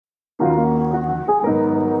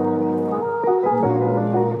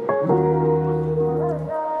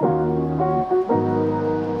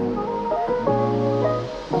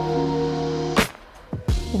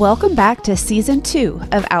Welcome back to Season 2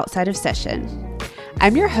 of Outside of Session.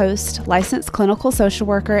 I'm your host, licensed clinical social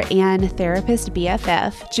worker and therapist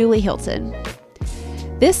BFF, Julie Hilton.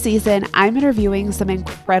 This season, I'm interviewing some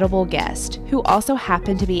incredible guests who also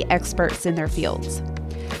happen to be experts in their fields.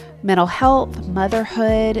 Mental health,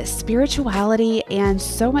 motherhood, spirituality, and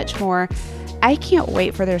so much more. I can't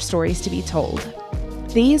wait for their stories to be told.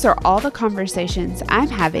 These are all the conversations I'm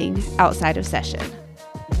having outside of session.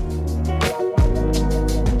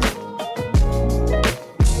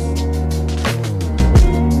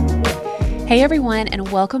 Hey everyone,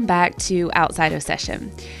 and welcome back to Outside of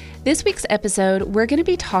Session. This week's episode, we're going to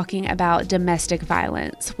be talking about domestic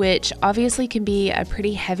violence, which obviously can be a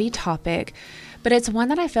pretty heavy topic, but it's one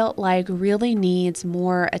that I felt like really needs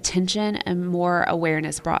more attention and more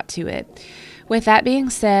awareness brought to it. With that being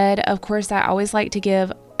said, of course, I always like to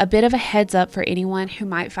give a bit of a heads up for anyone who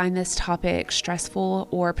might find this topic stressful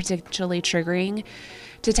or potentially triggering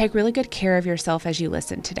to take really good care of yourself as you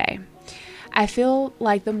listen today. I feel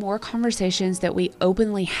like the more conversations that we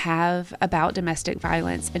openly have about domestic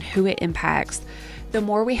violence and who it impacts, the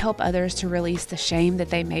more we help others to release the shame that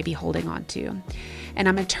they may be holding on to. And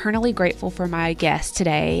I'm eternally grateful for my guest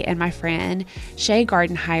today and my friend, Shay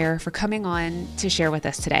Gardenhire, for coming on to share with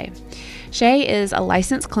us today. Shay is a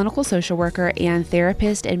licensed clinical social worker and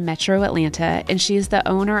therapist in Metro Atlanta, and she is the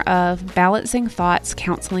owner of Balancing Thoughts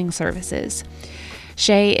Counseling Services.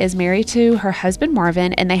 Shay is married to her husband,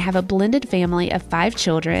 Marvin, and they have a blended family of 5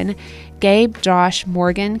 children, Gabe, Josh,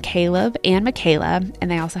 Morgan, Caleb, and Michaela, and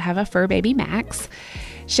they also have a fur baby, Max.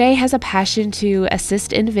 Shay has a passion to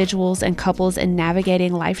assist individuals and couples in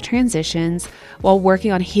navigating life transitions while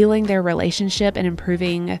working on healing their relationship and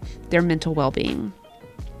improving their mental well-being.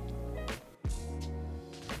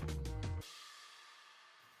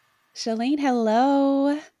 Shalene,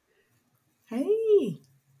 hello. Hey.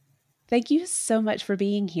 Thank you so much for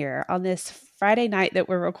being here on this Friday night that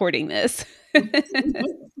we're recording this.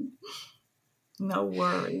 No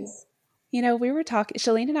worries. You know,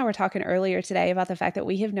 Shalene and I were talking earlier today about the fact that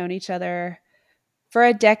we have known each other for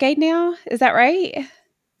a decade now. Is that right?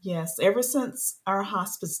 Yes, ever since our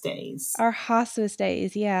hospice days. Our hospice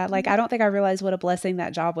days, yeah. Like, I don't think I realized what a blessing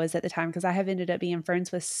that job was at the time because I have ended up being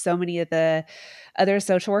friends with so many of the other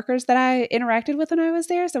social workers that I interacted with when I was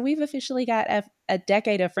there. So we've officially got a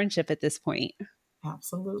decade of friendship at this point.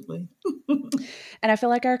 Absolutely. And I feel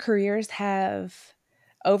like our careers have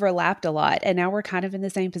overlapped a lot. And now we're kind of in the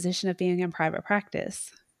same position of being in private practice.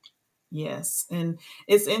 Yes. And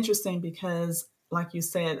it's interesting because, like you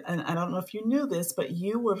said, and I don't know if you knew this, but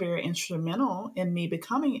you were very instrumental in me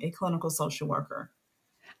becoming a clinical social worker.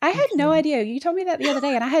 I had no idea. You told me that the other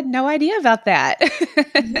day, and I had no idea about that.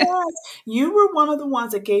 Yes. You were one of the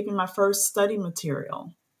ones that gave me my first study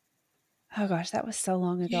material. Oh gosh, that was so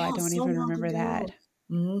long ago. I Yeah, don't so even long remember that.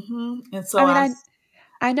 ago. And so I mean,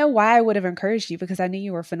 I know why I would have encouraged you because I knew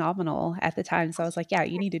you were phenomenal at the time. So I was like, yeah,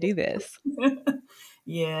 you need to do this.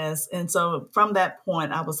 Yes. And so from that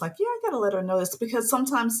point, I was like, yeah, I got to let her know this because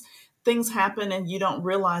sometimes things happen and you don't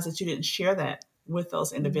realize that you didn't share that with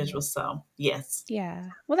those individuals. So, yes. Yeah.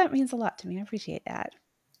 Well, that means a lot to me. I appreciate that.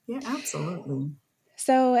 Yeah, absolutely.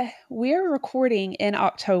 So we're recording in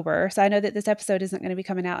October. So I know that this episode isn't going to be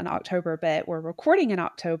coming out in October, but we're recording in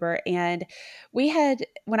October. And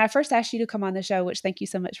when I first asked you to come on the show, which thank you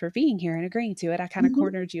so much for being here and agreeing to it, I kind of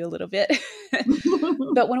cornered you a little bit.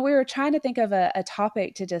 But when we were trying to think of a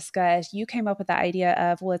topic to discuss, you came up with the idea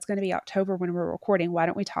of, well, it's going to be October when we're recording. Why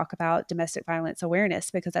don't we talk about domestic violence awareness?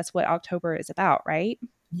 Because that's what October is about, right?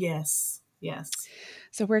 Yes. Yes.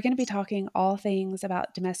 So we're going to be talking all things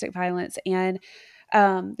about domestic violence. And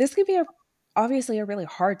this could be obviously a really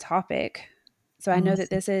hard topic. So I know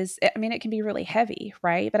that it can be really heavy,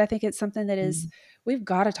 right? But I think it's something that we've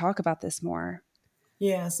got to talk about this more.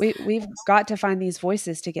 Yes. We've got to find these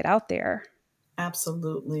voices to get out there.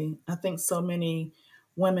 Absolutely. I think so many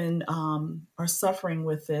women are suffering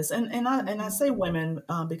with this. And I say women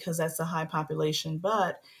because that's a high population,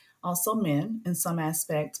 but also men in some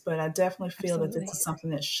aspects. But I definitely feel that this Absolutely. is something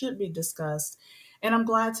that should be discussed. And I'm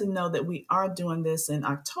glad to know that we are doing this in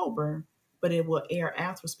October, but it will air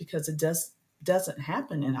afterwards because it doesn't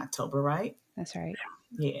happen in October, right? That's right.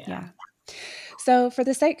 Yeah. Yeah. So for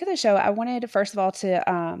the sake of the show, I wanted, first of all,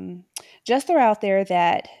 to just throw out there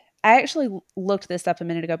that I actually looked this up a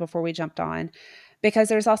minute ago before we jumped on, because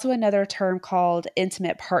there's also another term called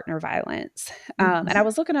intimate partner violence. And I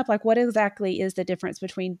was looking up, like, what exactly is the difference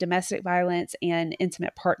between domestic violence and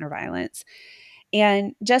intimate partner violence?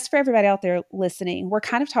 And just for everybody out there listening, we're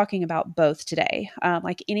kind of talking about both today,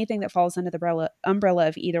 like anything that falls under the umbrella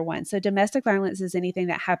of either one. So domestic violence is anything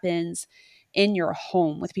that happens in your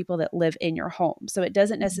home with people that live in your home. So it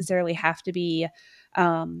doesn't necessarily have to be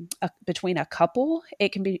between a couple.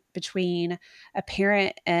 It can be between a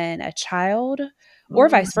parent and a child, or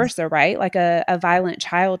Mm, vice versa, right? Like a violent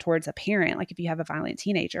child towards a parent, like if you have a violent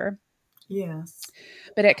teenager. yes.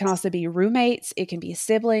 But it can also be roommates, it can be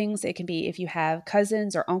siblings, it can be if you have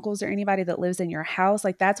cousins or uncles or anybody that lives in your house.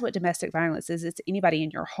 Like that's what domestic violence is. It's anybody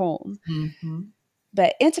in your home. Hmm.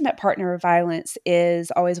 But intimate partner violence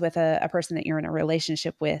is always with a person that you're in a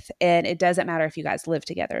relationship with. And it doesn't matter if you guys live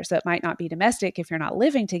together. So it might not be domestic if you're not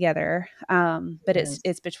living together, but Yes.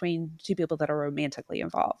 it's between two people that are romantically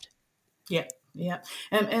involved. Yeah. Yeah.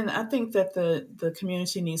 And I think that the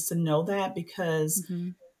community needs to know that, because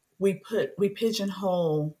Mm-hmm. we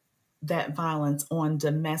pigeonhole that violence on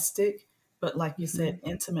domestic, but like you Mm-hmm. said,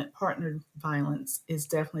 intimate partner violence is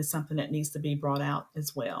definitely something that needs to be brought out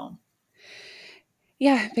as well.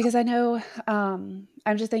 Yeah, because I know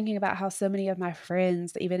I'm just thinking about how so many of my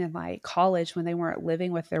friends, even in like college, when they weren't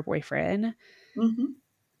living with their boyfriend, Hmm.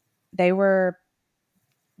 they were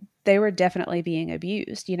they were definitely being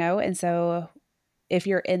abused, you know? And so if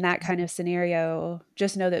you're in that kind of scenario,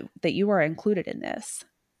 just know that you are included in this.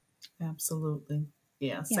 Absolutely.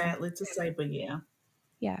 Yeah. Yeah. Sadly to say, but yeah.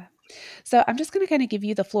 Yeah. So I'm just going to kind of give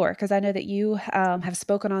you the floor because I know that you have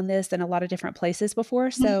spoken on this in a lot of different places before.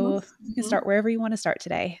 Hmm. So you can Hmm. start wherever you want to start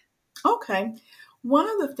today. Okay. One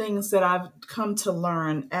of the things that I've come to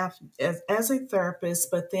learn as a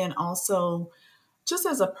therapist, but then also just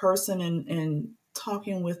as a person, and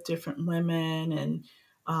talking with different women and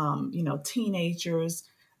teenagers,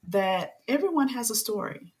 that everyone has a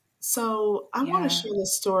story. So I want to Yeah. share the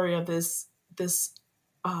story of this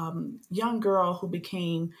young girl who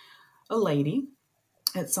became a lady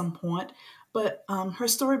at some point. But her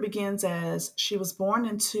story begins as she was born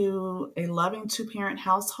into a loving two-parent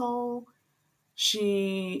household.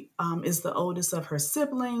 She is the oldest of her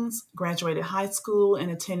siblings, graduated high school,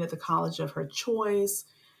 and attended the college of her choice.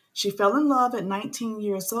 She fell in love at 19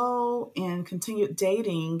 years old and continued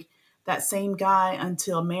dating that same guy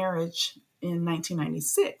until marriage in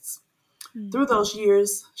 1996. Mm. Through those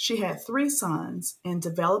years, she had three sons and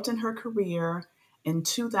developed in her career. In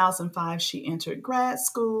 2005, she entered grad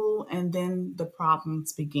school, and then the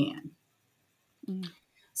problems began. Mm.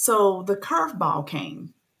 So the curveball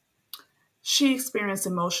came. She experienced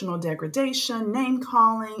emotional degradation, name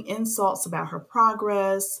calling, insults about her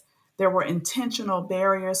progress. There were intentional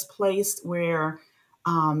barriers placed where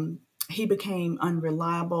um, he became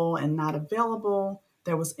unreliable and not available.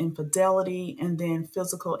 There was infidelity and then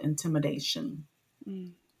physical intimidation.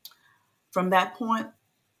 Mm. From that point,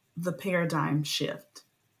 the paradigm shift.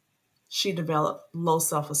 She developed low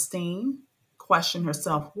self esteem, questioned her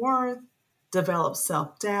self worth, developed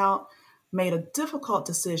self doubt, made a difficult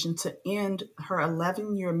decision to end her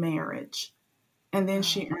 11-year marriage, and then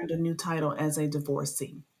she Wow. earned a new title as a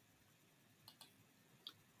divorcee.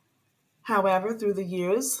 However, through the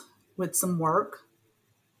years, with some work,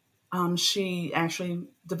 she actually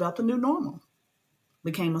developed a new normal,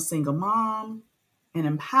 became a single mom, an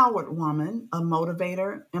empowered woman, a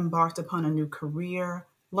motivator, embarked upon a new career,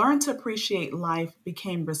 learned to appreciate life,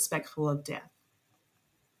 became respectful of death.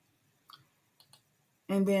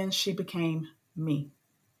 And then she became me.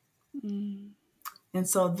 Mm. And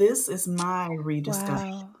so this is my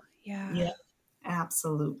rediscovery. Wow. Yeah. Yeah,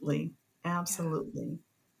 absolutely. Yeah. Absolutely.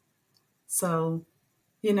 So,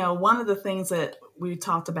 one of the things that we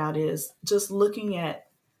talked about is just looking at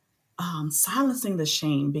silencing the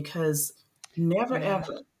shame, because never Yeah.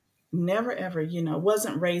 ever, never ever,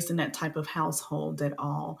 wasn't raised in that type of household at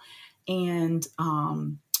all. And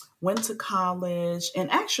went to college. And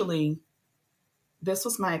actually, this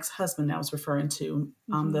was my ex husband I was referring to,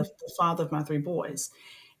 Mm-hmm. the father of my three boys.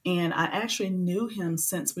 And I actually knew him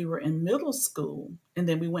since we were in middle school. And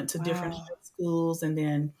then we went to different Wow. high schools and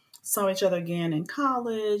then saw each other again in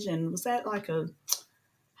college, and was at like a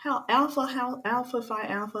alpha phi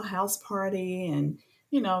alpha house party. And,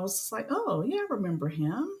 it was just like, oh, yeah, I remember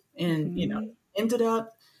him. And, Mm-hmm. ended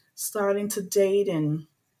up starting to date, and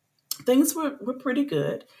things were pretty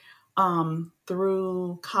good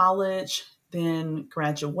through college, then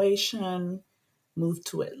graduation, moved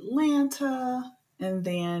to Atlanta, and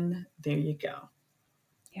then there you go.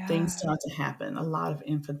 Things Yeah. start to happen. A lot of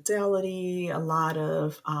infidelity, a lot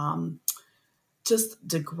of just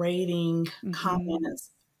degrading Mm-hmm.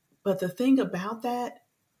 comments. But the thing about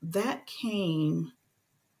that came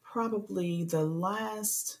probably the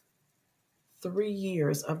last 3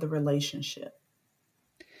 years of the relationship.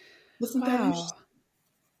 Isn't that Wow. interesting?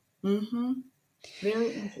 Mm-hmm.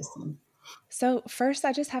 Very interesting. So first,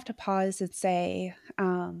 I just have to pause and say,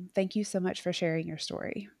 thank you so much for sharing your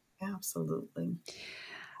story. Absolutely.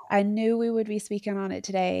 I knew we would be speaking on it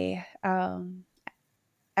today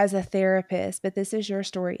as a therapist, but this is your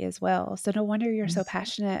story as well. So no wonder you're so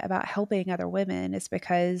passionate about helping other women. It's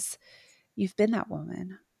because you've been that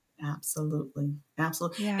woman. Absolutely.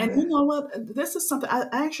 Absolutely. And Yeah. you know what? This is something I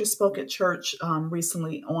actually spoke at church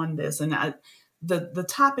recently on this. And the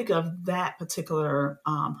topic of that particular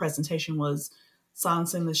presentation was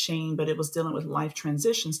silencing the shame, but it was dealing with life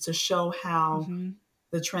transitions to show how Hmm.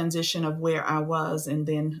 the transition of where I was and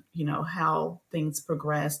then, how things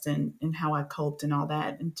progressed and how I coped and all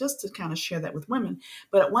that. And just to kind of share that with women.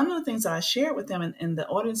 But one of the things that I shared with them and the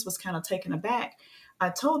audience was kind of taken aback, I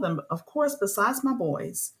told them, of course, besides my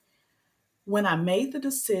boys, when I made the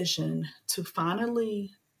decision to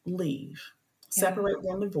finally leave, Yeah. separate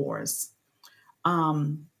and divorce,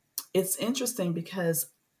 um, it's interesting because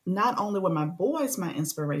not only were my boys my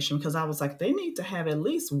inspiration, because I was like, they need to have at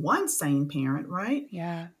least one sane parent, right?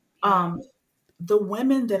 Yeah. Yeah. Um, the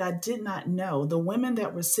women that I did not know, the women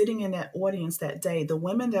that were sitting in that audience that day, the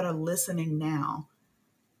women that are listening now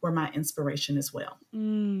were my inspiration as well.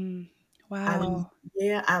 Mm. I, Wow.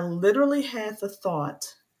 yeah, I literally had the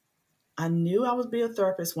thought, I knew I would be a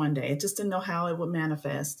therapist one day. I just didn't know how it would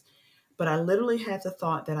manifest. But I literally had the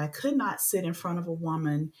thought that I could not sit in front of a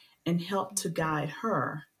woman and help to guide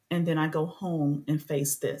her. And then I go home and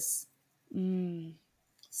face this. Mm.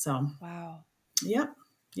 So, Wow. yep,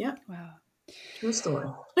 yep, Wow. true story.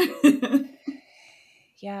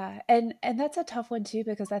 Yeah, and that's a tough one too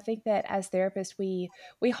because I think that as therapists we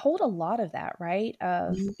hold a lot of that, right?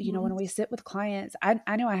 Of, Mhm. when we sit with clients,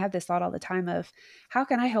 I know I have this thought all the time of how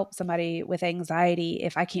can I help somebody with anxiety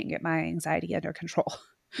if I can't get my anxiety under control?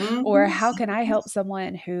 Or Mhm. how can I help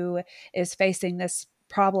someone who is facing this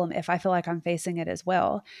problem if I feel like I'm facing it as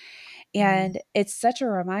well? Right. And it's such a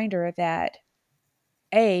reminder that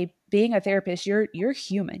being a therapist, you're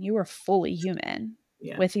human. You are fully human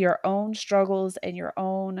Yeah. with your own struggles and your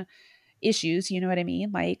own issues, you know what I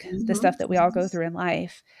mean? Like the Mhm. stuff that we all go through in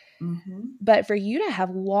life. Mhm. But for you to have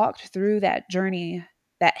walked through that journey,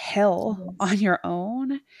 that hell Yes. on your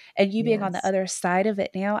own, and you being on the Yes. other side of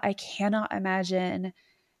it now, I cannot imagine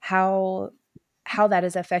how how that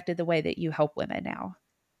has affected the way that you help women now.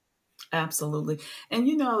 Absolutely. And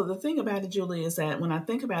the thing about it, Julie, is that when I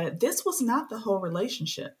think about it, this was not the whole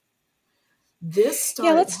relationship. This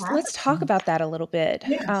Yeah, started let's talk happening. about that a little bit,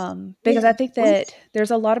 Yes. because Yeah. I think that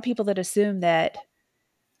there's a lot of people that assume that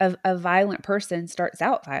a violent person starts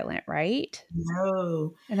out violent, right?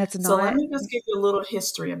 No. And that's So let not. me just give you a little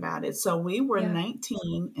history about it. So we were Yeah.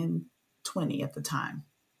 19 and 20 at the time.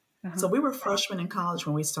 So Uh-huh. we were freshmen in college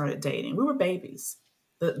when we started dating. We were babies,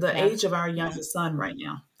 the Yeah. age of our youngest son right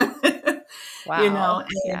now. Wow. And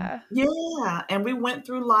Yeah. yeah, and we went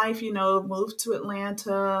through life, moved to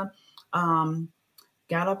Atlanta, um,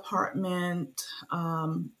 got apartment,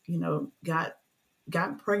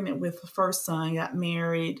 got pregnant with the first son, got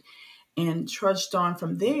married, and trudged on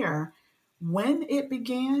from there. When it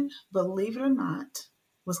began, believe it or not,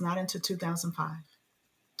 was not until 2005.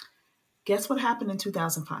 Guess what happened in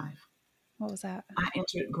 2005? What was that? I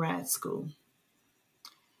entered grad school.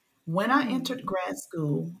 When I Hmm. entered grad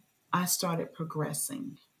school, I started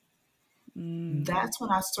progressing. Mm. That's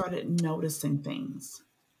when I started noticing things.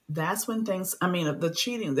 That's when things, I mean, the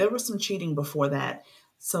cheating, there was some cheating before that.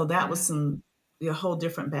 So that was Yeah. a whole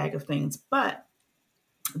different bag of things. But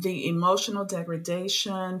the emotional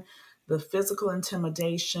degradation, the physical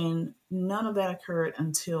intimidation, none of that occurred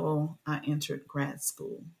until I entered grad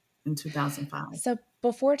school in 2005. So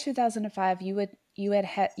before 2005, you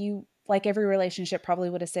like every relationship probably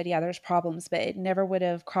would have said, yeah, there's problems, but it never would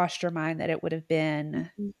have crossed your mind that it would have been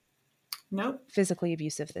Nope. physically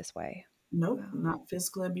abusive this way. Nope, Wow. not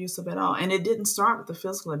physically abusive at all. And it didn't start with the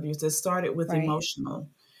physical abuse. It started with Right. emotional.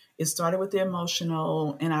 It started with the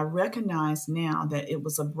emotional, and I recognize now that it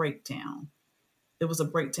was a breakdown. It was a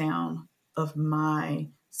breakdown of my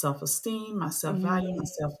self-esteem, my self-value, my Mm.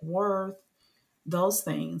 self-worth, those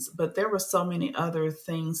things. But there were so many other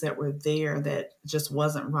things that were there that just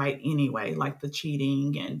wasn't right anyway, like the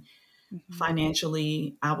cheating and Hmm.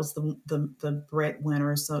 financially I was the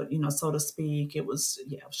breadwinner, so so to speak. It was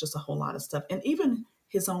just a whole lot of stuff. And even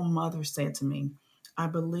his own mother said to me, I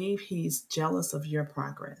believe he's jealous of your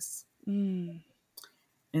progress. Mm.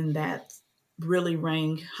 And that really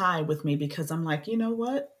rang high with me because I'm like, you know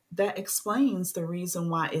what, that explains the reason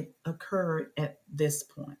why it occurred at this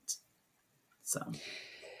point. So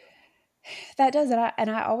That does, and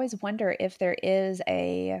I always wonder if there is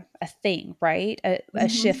a thing, right? A hmm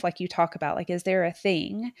shift like you talk about. Like, is there a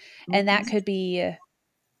thing? And that hmm could be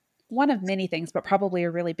one of many things, but probably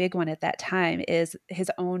a really big one at that time is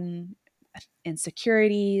his own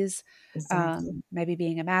insecurities, Exactly. maybe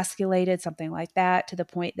being emasculated, something like that, to the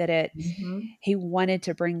point that Hmm. he wanted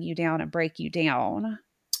to bring you down and break you down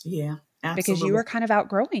Yeah, because you were absolutely. kind of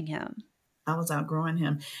outgrowing him. I was outgrowing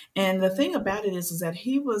him. And the Mhm, thing about it is that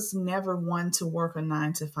he was never one to work a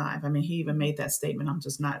 9 to 5. I mean, he even mhm, made that statement. I'm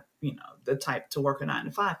just not, the type to work a 9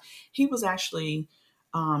 to 5. He was actually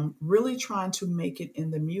really trying to make it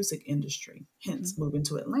in the music industry, mhm, hence moving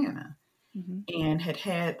to Atlanta, mhm. and had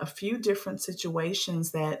had a few different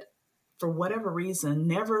situations that, for whatever reason,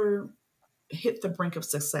 never hit the brink of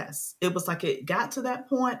success. It was like it got to that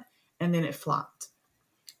point and then it flopped.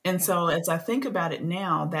 And Yeah. so as I think about it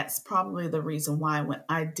now, that's probably the reason why when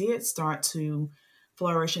I did start to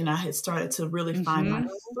flourish and I had started to really find my Mhm,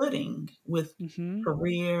 footing with mhm.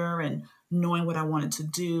 career and knowing what I wanted to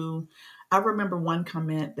do. I remember one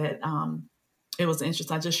comment that it was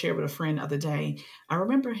interesting. I just shared with a friend the other day. I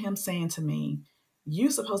remember him saying to me,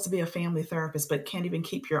 "You're supposed to be a family therapist, but can't even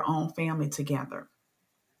keep your own family together."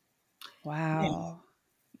 Wow.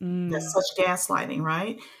 That's Mm. such gaslighting,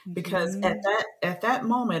 right? Because at Mhm. that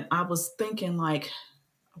moment, I was thinking like,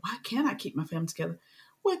 why can't I keep my family together?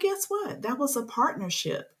 Well, guess what? That was a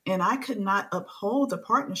partnership, and I could not uphold the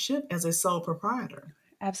partnership as a sole proprietor.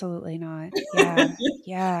 Absolutely not. Yeah.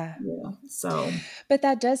 Yeah. Yeah. So, But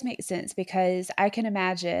that does make sense because I can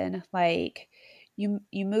imagine like you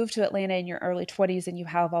move to Atlanta in your early 20s and you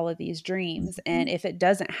have all of these dreams, and mhm, if it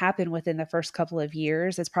doesn't happen within the first couple of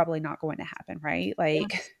years, it's probably not going to happen, right?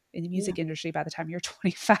 Like yes, in the yeah, music industry by the time you're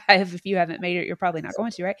 25, if you haven't made it, you're probably not so,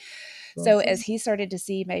 going to, right? so So true. as he started to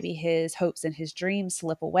see maybe his hopes and his dreams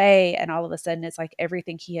slip away, and all of a sudden it's like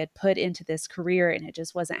everything he had put into this career and it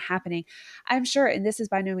just wasn't happening. I'm sure, and this is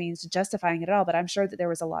by no means justifying it at all, but I'm sure that there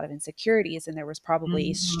was a lot of insecurities and there was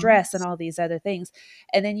probably Hmm. stress and all these other things.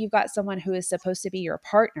 And then you've got someone who is supposed to be your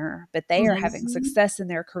partner, but they are having Hmm. success in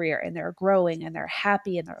their career and they're growing and they're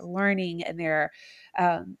happy and they're learning and they're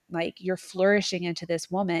like you're flourishing into this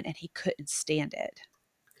woman, and he couldn't stand it.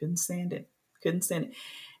 Couldn't stand it. Couldn't stand it.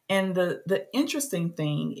 And the interesting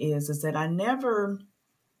thing is that I never,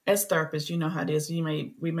 as therapists, you know how it is.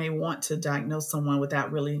 We may want to diagnose someone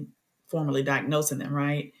without really formally diagnosing them,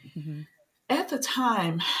 right? Mhm. At the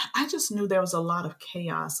time, I just knew there was a lot of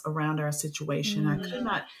chaos around our situation. I Mm, could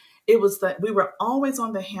not, it was that we were always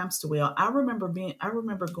on the hamster wheel. I remember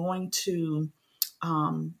going to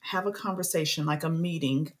have a conversation, like a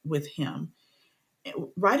meeting with him,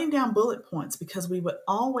 writing down bullet points because we would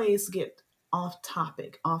always get off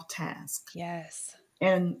topic, off task, yes.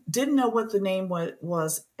 and didn't know what the name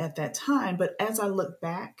was at that time. But as I look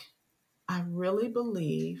back, I really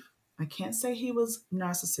believe, I can't say he was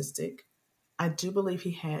narcissistic. I do believe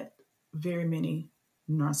he had very many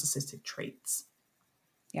narcissistic traits.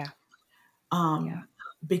 Yeah. Yeah. Um,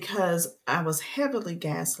 because I was heavily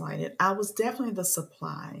gaslighted. I was definitely the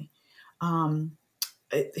supply. Um,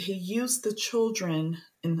 he used the children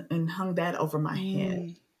and hung that over my head.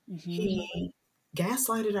 Mm, mhm. He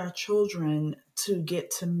gaslighted our children to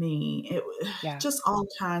get to me. It Yeah. just all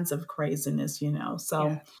kinds of craziness. Yeah.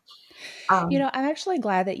 So, um, I'm actually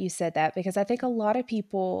glad that you said that because I think a lot of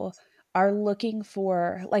people are looking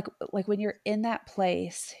for like when you're in that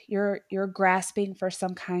place, you're grasping for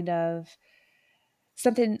some kind of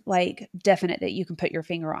something like definite that you can put your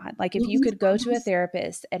finger on. Like if you mhm, could go to a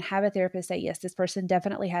therapist and have a therapist say, yes, this person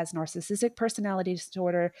definitely has narcissistic personality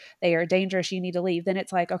disorder, they are dangerous, you need to leave, then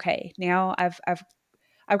it's like, okay, now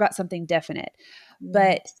I've got something definite.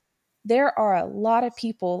 But yes, there are a lot of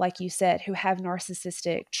people, like you said, who have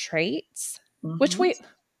narcissistic traits, which mhm.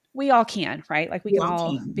 we all can, right? Like we We can all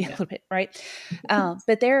all can, be a yeah. little bit, right?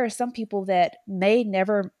 But there are some people that may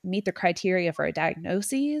never meet the criteria for a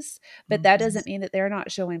diagnosis, but that Mhm, doesn't mean that they're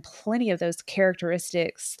not showing plenty of those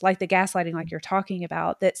characteristics, like the gaslighting, like you're talking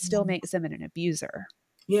about, that still mhm. makes them an abuser.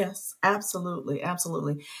 Yes, absolutely,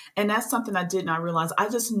 absolutely. And that's something I did not realize. I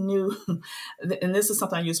just knew, and this is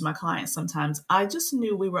something I use with my clients sometimes. I just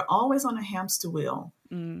knew we were always on a hamster wheel,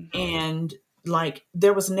 Mm, and like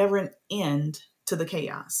there was never an end to the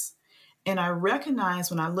chaos. And I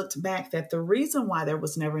recognized when I looked back that the reason why there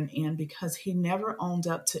was never an end because he never owned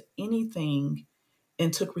up to anything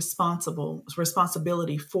and took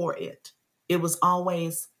responsibility for it. It was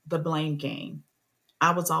always the blame game.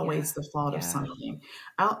 I was yeah. always the fault of Yeah. something.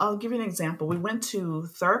 I'll give you an example. We went to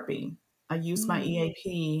therapy. I used my Mm,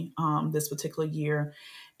 EAP this particular year,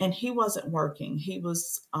 and he wasn't working. He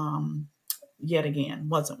was, yet again,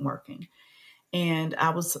 wasn't working. And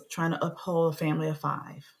I was trying to uphold a family of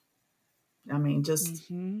five. I mean, just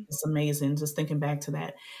mhm. it's amazing just thinking back to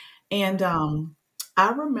that. And Yeah.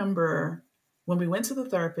 I remember when we went to the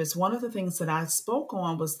therapist, one of the things that I spoke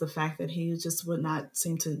on was the fact that he just would not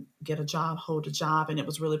seem to get a job, hold a job, and it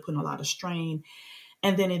was really putting a lot of strain.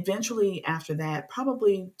 And then eventually, after that,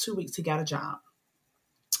 probably 2 weeks, he got a job.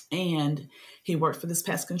 And he worked for this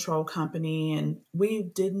pest control company, and we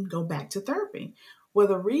didn't go back to therapy. Well,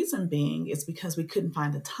 the reason being is because we couldn't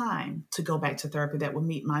find the time to go back to therapy that would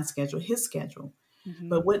meet my schedule, his schedule. Mm-hmm.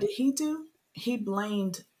 But what did he do? He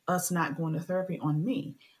blamed us not going to therapy on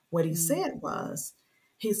me. What he said was,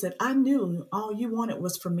 he said, I knew all you wanted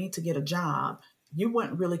was for me to get a job. You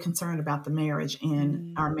weren't really concerned about the marriage and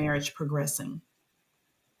Mm-hmm. our marriage progressing.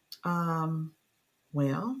 Um,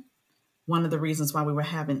 well, one of the reasons why we were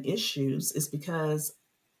having issues is because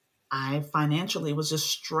I financially was just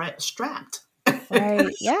strapped.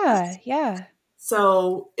 Right. Yeah. Yeah.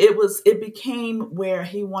 So it became where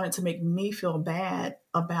he wanted to make me feel bad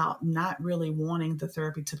about not really wanting the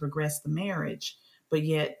therapy to progress the marriage, but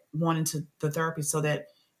yet wanting to the therapy so that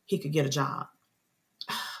he could get a job.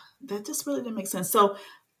 That just really didn't make sense. So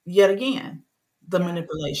yet again, the Yeah.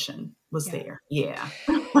 manipulation was Yeah. there. Yeah.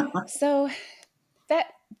 So that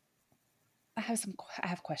I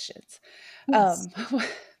have questions. Yes. Um,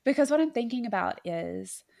 because what I'm thinking about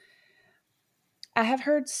is I have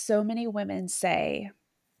heard so many women say,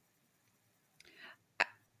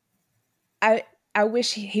 I I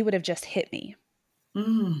wish he would have just hit me.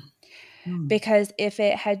 Mm, mm, Because if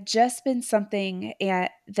it had just been something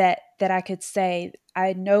that I could say,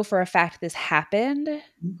 I know for a fact this happened,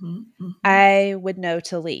 mm-hmm, mm-hmm, I would know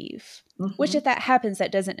to leave. Which, mm-hmm. if that happens,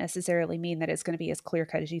 that doesn't necessarily mean that it's going to be as clear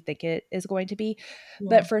cut as you think it is going to be. Yeah.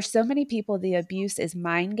 But for so many people, the abuse is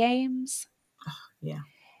mind games. Yeah.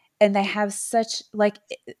 And they have such, like,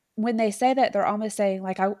 when they say that, they're almost saying,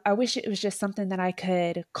 like, I wish it was just something that I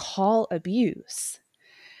could call abuse.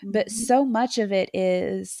 But Mm-hmm, so much of it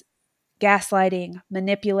is gaslighting,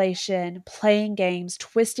 manipulation, playing games,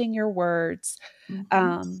 twisting your words. mm-hmm,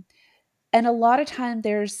 Um, and a lot of time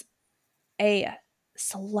there's a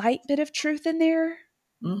slight bit of truth in there,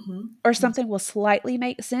 mm-hmm. or Yes, something will slightly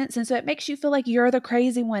make sense. And so it makes you feel like you're the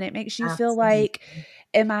crazy one. It makes you feel absolutely. like,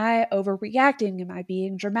 am I overreacting? Am I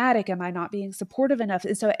being dramatic? Am I not being supportive enough?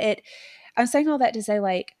 And so I'm saying all that to say,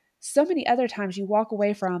 like, so many other times you walk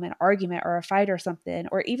away from an argument or a fight or something,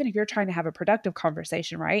 or even if you're trying to have a productive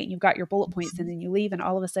conversation, right? And you've got your bullet points and then you leave, and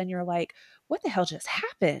all of a sudden you're like, what the hell just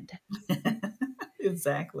happened? And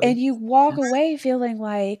Exactly. you walk away feeling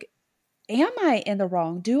like, am I in the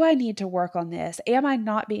wrong? Do I need to work on this? Am I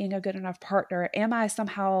not being a good enough partner? Am I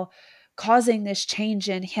somehow causing this change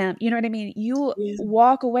in him? You know what I mean? You Yeah.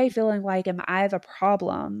 walk away feeling like, am I the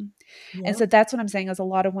problem? And so Yep. that's what I'm saying is, a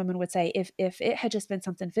lot of women would say, if it had just been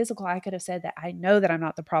something physical, I could have said that I know that I'm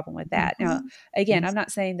not the problem with that. Now, Mm-hmm. again, I'm Yes.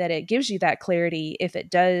 not saying that it gives you that clarity if it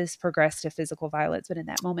does progress to physical violence, but in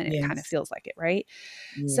that moment it kind of Yes. feels like it, right?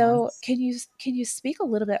 So Yes. can you speak a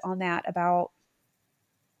little bit on that, about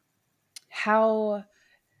how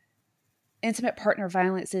intimate partner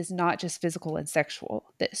violence is not just physical and sexual,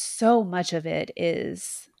 that so much of it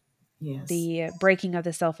is Yes. the breaking of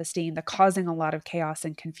the self-esteem, the causing a lot of chaos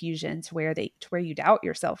and confusion to where you doubt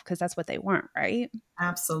yourself, because that's what they want, right?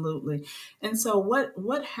 Absolutely. And so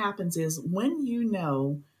what happens is when you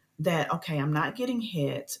know that okay, I'm not getting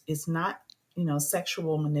hit, it's not,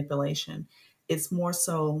 sexual manipulation. It's more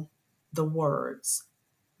so the words.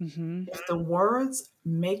 Mhm. If the words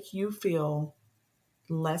make you feel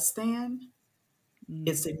less than,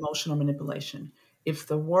 it's Mm. emotional manipulation. If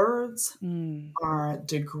the words Mm. are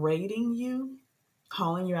degrading you,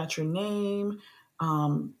 calling you out your name,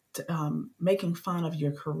 making fun of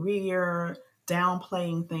your career,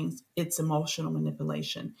 downplaying things, it's emotional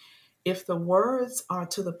manipulation. If the words are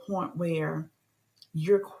to the point where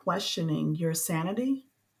you're questioning your sanity,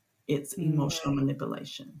 it's Mm. emotional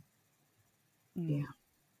manipulation. Mm. Yeah.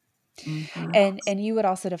 Mhm. And you would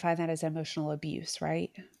also define that as emotional abuse,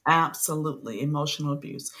 right? Absolutely. Emotional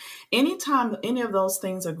abuse. Anytime any of those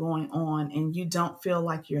things are going on and you don't feel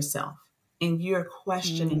like yourself and you're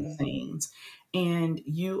questioning Mm. things and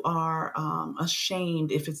you are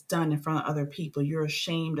ashamed if it's done in front of other people, you're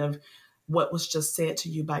ashamed of what was just said to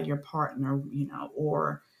you by your partner,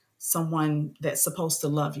 or someone that's supposed to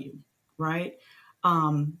love you, right?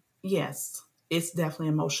 Yes, it's definitely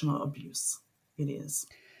emotional abuse. It is.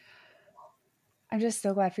 I'm just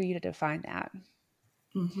so glad for you to define that,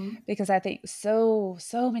 Mm-hmm. because I think so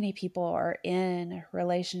many people are in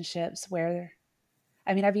relationships where,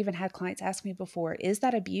 I mean, I've even had clients ask me before, is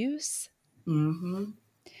that abuse? Mm-hmm.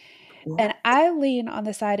 And Yep. I lean on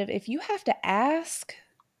the side of, if you have to ask,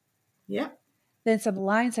 Yep. then some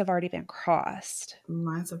lines have already been crossed.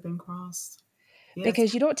 Lines have been crossed. Yes.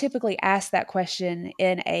 because you don't typically ask that question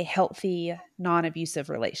in a healthy, non-abusive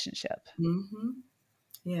relationship. Mm-hmm.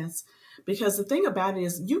 Yes. Because the thing about it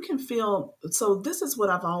is, you can feel. So this is what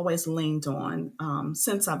I've always leaned on,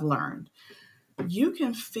 since I've learned. You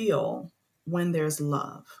can feel when there's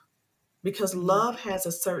love, because Mhm. love has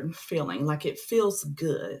a certain feeling, like it feels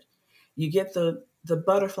good. You get the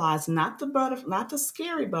butterflies, not the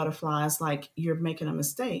scary butterflies like you're making a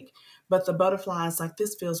mistake, but the butterflies like,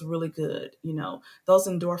 this feels really good. Those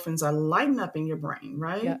endorphins are lighting up in your brain,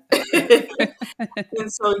 right? Yep. Yep.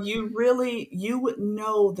 And so you would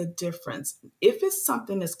know the difference. If it's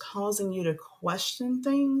something that's causing you to question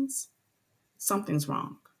things, something's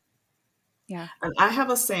wrong. Yeah. And I have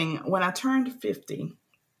a saying, when I turned 50,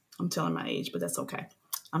 I'm telling my age, but that's okay.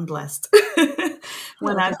 I'm blessed.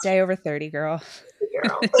 when Look, I it's day over 30, girl.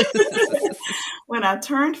 girl, when I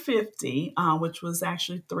turned 50, which was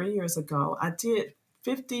actually 3 years ago, I did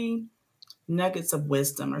 50 nuggets of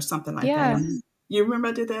wisdom or something like that. Yeah. And you remember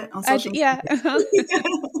I did that on social Yeah. media?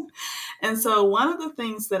 And so one of the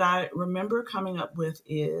things that I remember coming up with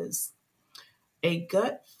is, a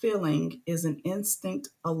gut feeling is an instinct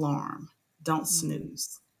alarm. Don't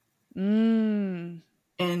snooze. Mm.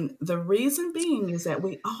 And the reason being is that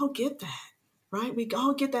we all get that, right? We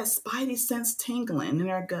all get that spidey sense tingling in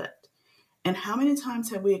our gut. And how many times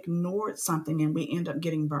have we ignored something and we end up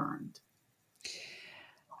getting burned?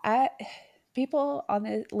 I People on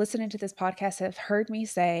the listening to this podcast have heard me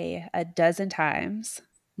say a dozen times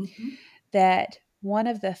Hmm. that one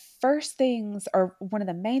of the first things, or one of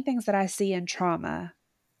the main things that I see in trauma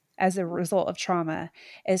as a result of trauma,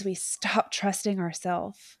 is we stop trusting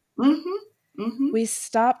ourselves. Hmm. Hmm. We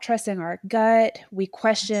stop trusting our gut. We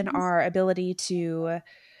question our ability to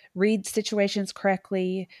read situations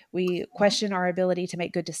correctly. We question our ability to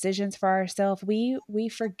make good decisions for ourselves. We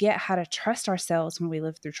forget how to trust ourselves when we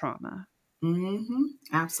live through trauma. Hmm.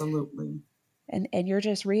 Absolutely. And you're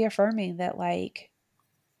just reaffirming that, like,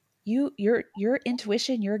 your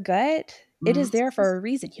intuition, your gut, it is there for a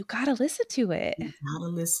reason. You got to listen to it. You gotta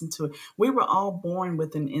listen to it. We were all born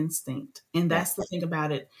with an instinct. And that's the Yes. thing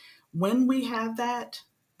about it. When we have that,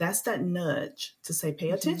 that's that nudge to say, pay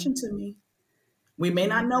Mhm. attention to me. We may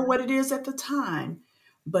not Mhm. know what it is at the time,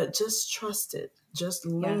 but just trust it. Just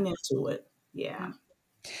Yeah. lean into it. Yeah.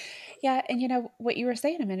 Yeah. Yeah, and what you were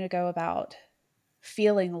saying a minute ago about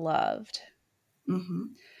feeling loved.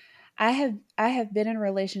 Hmm. I have been in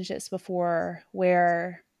relationships before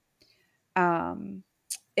where um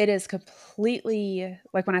it is completely,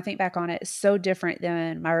 like, when I think back on it, so different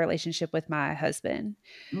than my relationship with my husband.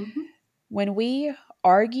 Hmm. When we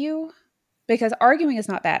argue, because arguing is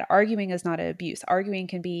not bad. Arguing is not an abuse. Arguing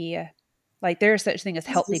can be, like, there's such thing as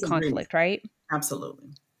It's healthy disagreement. conflict, right?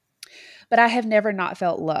 Absolutely. But I have never not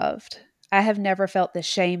felt loved. I have never felt the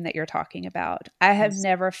shame that you're talking about. I have Yes.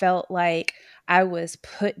 never felt like I was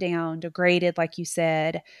put down, degraded, like you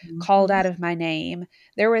said, called Hmm. out of my name.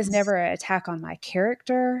 There was never an attack on my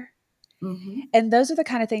character. Hmm. And those are the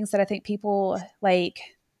kind of things that I think people, like,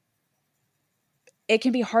 it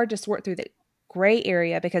can be hard to sort through the gray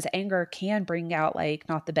area, because anger can bring out, like,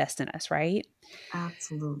 not the best in us, right?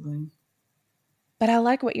 Absolutely. But I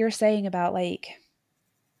like what you're saying about, like,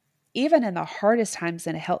 even in the hardest times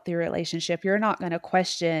in a healthy relationship, you're not going to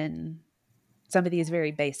question some of these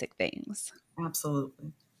very basic things.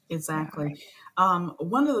 Absolutely. Yeah. Exactly.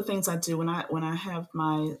 One of the things I do when I have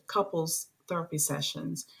my couples therapy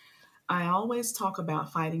sessions, I always talk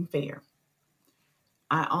about fighting fair.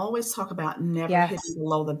 I always talk about never hitting Yes.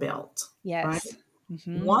 below the belt, right? Yes.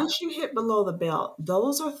 Mhm. Once you hit below the belt,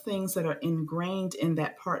 those are things that are ingrained in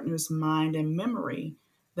that partner's mind and memory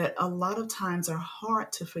that a lot of times are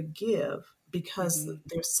hard to forgive, because Mhm.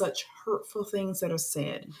 there's such hurtful things that are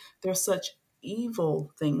said. There's such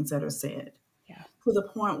evil things that are said, Yeah. to the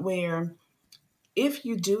point where, if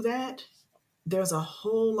you do that, there's a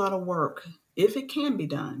whole lot of work, if it can be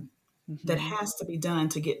done, that Mhm. has to be done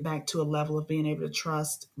to get back to a level of being able to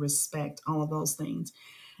trust, respect, all of those things.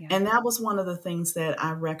 Yeah. And that was one of the things that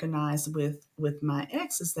I recognized with my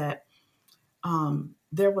ex, is that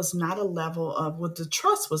there was not a level of, well, the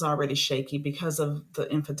trust was already shaky because of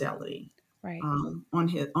the infidelity, Right.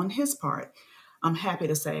 on his part. I'm happy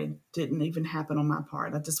to say didn't even happen on my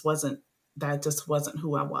part. That just wasn't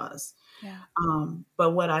who I was. Yeah.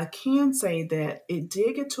 But what I can say, that it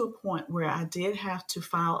did get to a point where I did have to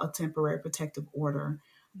file a temporary protective order,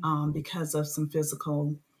 Mhm. because of some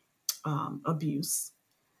physical abuse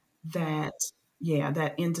Yeah. that, yeah,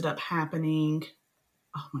 that ended up happening.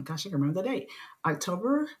 Oh my gosh, I can remember the date.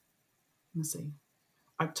 October, let me see.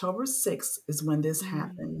 October 6th is when this Mm.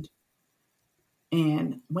 happened.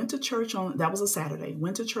 and went to church on that was a Saturday.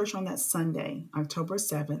 Went to church on that Sunday, October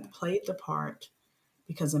 7th, played the part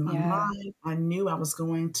because in my Yeah. mind I knew I was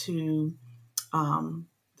going to um,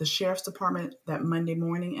 the sheriff's department that Monday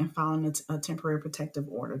morning and filing a temporary protective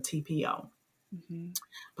order, TPO. Hmm.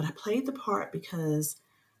 But I played the part because,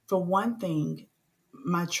 for one thing,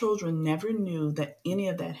 my children never knew that any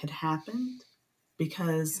of that had happened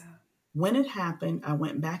because Yeah. when it happened, I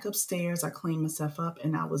went back upstairs, I cleaned myself up,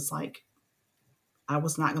 and I was like, I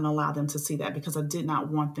was not going to allow them to see that because I did not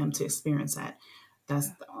want them to experience that. That's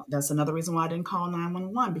Yeah. that's another reason why I didn't call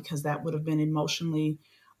 911 because that would have been emotionally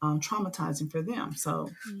traumatizing for them. So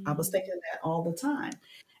I was Mm. thinking that all the time.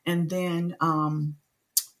 And then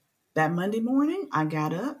that Monday morning, I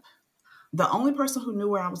got up. The only person who knew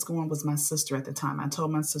where I was going was my sister at the time. I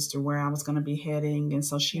told my sister where I was going to be heading, and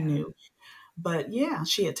so she Yeah. knew. But yeah,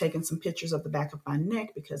 she had taken some pictures of the back of my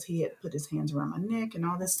neck because he had put his hands around my neck and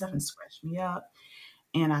all this stuff and Mhm. scratched me up.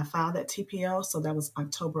 And I filed that TPO. So that was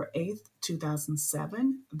October 8th,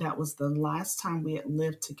 2007. That was the last time we had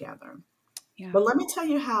lived together. Yeah. But let me tell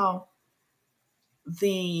you how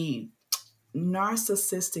the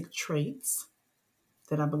narcissistic traits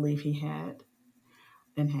that I believe he had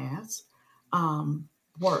and has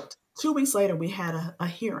worked. 2 weeks later, we had a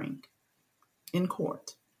hearing in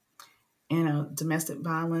court. And a domestic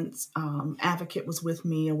violence advocate was with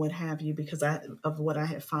me or what have you because of what I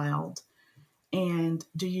had filed. And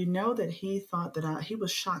do you know that he thought that he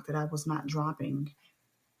was shocked that I was not dropping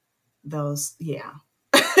those, yeah,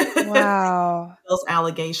 Wow. those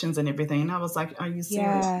allegations and everything. And I was like, are you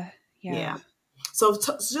serious? Yeah. Yeah. Yeah. So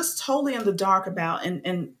just totally in the dark about,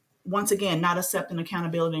 and once again, not accepting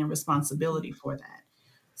accountability and responsibility for that.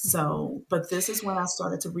 Mm-hmm. So, but this is when I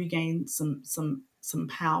started to regain some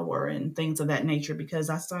power and things of that nature because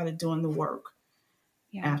I started doing the work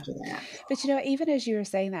Yeah. after that. But even as you were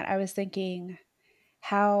saying that, I was thinking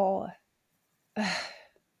how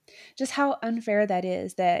just how unfair that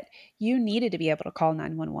is that you needed to be able to call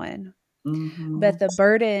 911. Mm-hmm. But the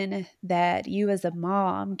burden that you as a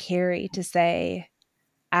mom carry to say,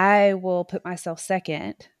 I will put myself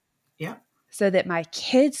second Yep. so that my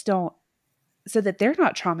kids don't, so that they're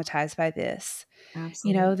not traumatized by this,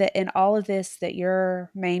 Absolutely. that in all of this, that your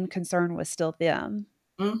main concern was still them.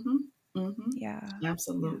 Mm-hmm. Mm-hmm. Yeah. Yeah.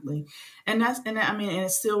 Absolutely. And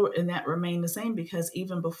it's still, and that remained the same because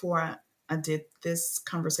even before I did this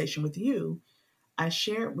conversation with you, I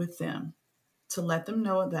shared with them to let them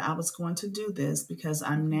know that I was going to do this because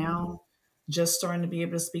I'm Hmm. now just starting to be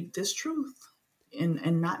able to speak this truth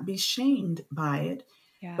and not be shamed by it.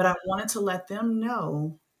 But Yeah. I wanted to let them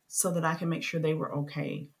know so that I can make sure they were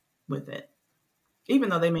okay with it, even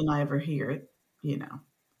though they may not ever hear it, you know.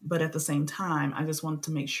 But at the same time, I just wanted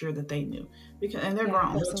to make sure that they knew because, and they're Yeah.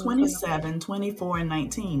 grown. They're Absolutely. 27, 24, and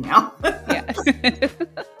 19 now. Yeah.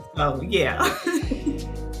 So yeah.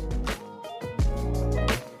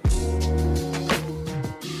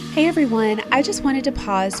 Hey everyone, I just wanted to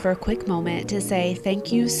pause for a quick moment to say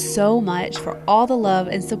thank you so much for all the love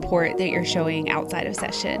and support that you're showing outside of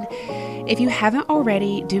session. If you haven't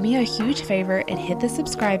already, do me a huge favor and hit the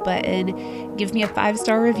subscribe button, give me a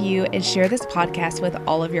 5-star review, and share this podcast with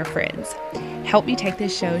all of your friends. Help me take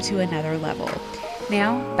this show to another level.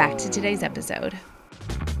 Now, back to today's episode.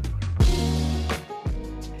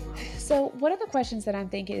 So, one of the questions that I'm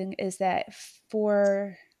thinking is that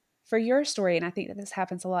for your story, and I think that this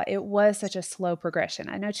happens a lot, it was such a slow progression.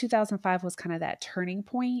 I know 2005 was kind of that turning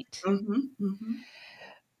point, Mm-hmm, mm-hmm.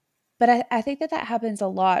 but I think that that happens a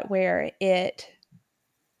lot where it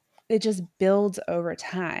just builds over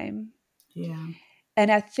time. Yeah. And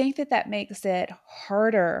I think that that makes it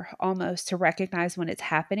harder almost to recognize when it's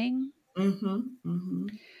happening Mm-hmm, mm-hmm.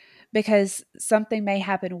 because something may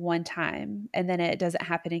happen one time and then it doesn't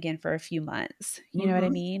happen again for a few months. You know what I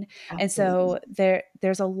Mm-hmm. mean? And Absolutely. so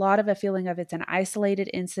there's a lot of a feeling of it's an isolated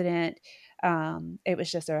incident. It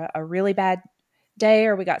was just a really bad day,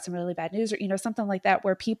 or we got some really bad news, or something like that,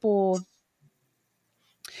 where people,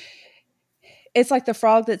 it's like the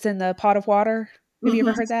frog that's in the pot of water. Have you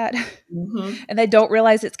ever Mm-hmm, heard that? mm-hmm. And they don't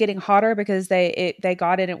realize it's getting hotter because they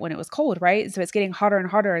got in it when it was cold, right? So it's getting hotter and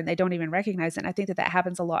hotter, and they don't even recognize it. And I think that that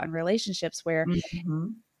happens a lot in relationships where, Mm-hmm.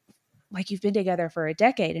 like, you've been together for a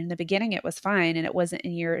decade. In the beginning, it was fine, and it wasn't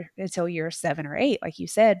until year 7 or 8, like you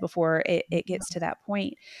said, before it gets to that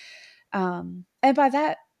point. And by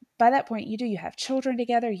that point, you have children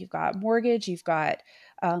together, you've got mortgage, you've got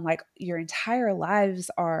like your entire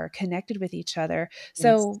lives are connected with each other. Yes.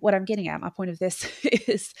 So what I'm getting at, my point of this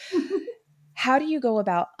is, how do you go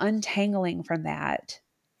about untangling from that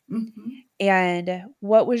Mm-hmm. And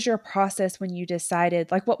what was your process when you decided,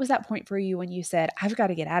 like, what was that point for you when you said, I've got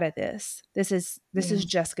to get out of this? This is Yeah.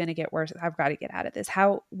 just going to get worse. I've got to get out of this.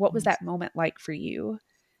 What was Yes. that moment like for you?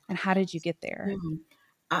 And how did you get Yeah. there?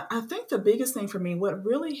 I think the biggest thing for me, what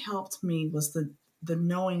really helped me was the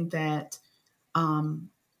knowing that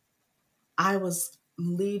um, I was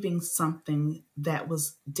leaving something that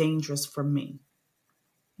was dangerous for me.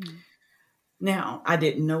 Mm-hmm. Now, I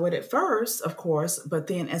didn't know it at first, of course, but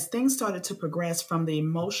then as things started to progress from the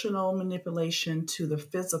emotional manipulation to the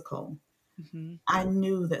physical, Mm-hmm. I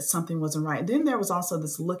knew that something wasn't right. Then there was also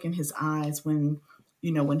this look in his eyes when,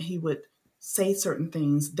 when he would say certain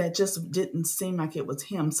things that just didn't seem like it was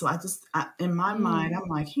him. So in my mind, I'm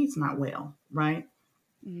like, he's not well, right?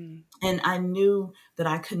 Mm-hmm. And I knew that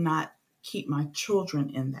I could not keep my children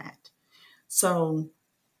in that. So,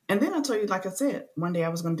 and then I told you, like I said, one day I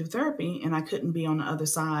was going to do therapy and I couldn't be on the other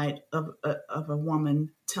side of a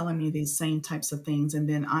woman telling me these same types of things. And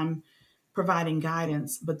then I'm providing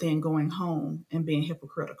guidance, but then going home and being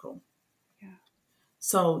hypocritical. Yeah.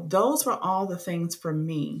 So those were all the things for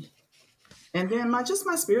me. And then my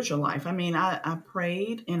spiritual life. I mean, I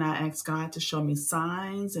prayed and I asked God to show me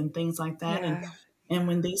signs and things like that. And Yeah. and Yeah.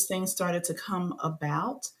 when these things started to come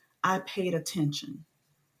about, I paid attention.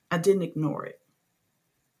 I didn't ignore it.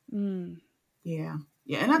 Mm. Yeah.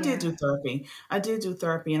 Yeah. And I did do Yeah. therapy. I did do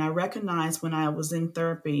therapy. And I recognized when I was in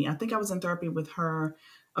therapy, I think I was in therapy with her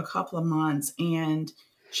a couple of months. And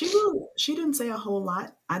she didn't say a whole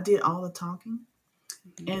lot. I did all the talking.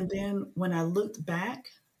 Mm-hmm. And then when I looked back,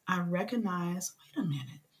 I recognized, wait a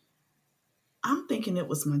minute. I'm thinking it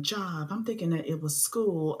was my job. I'm thinking that it was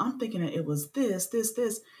school. I'm thinking that it was this, this,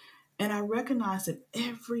 this. And I recognized that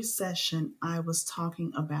every session I was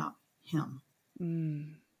talking about him.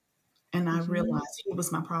 Mm. And I Mm-hmm. realized he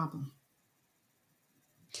was my problem.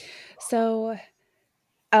 So,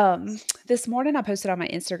 this morning I posted on my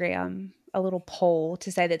Instagram a little poll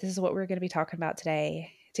to say that this is what we're going to be talking about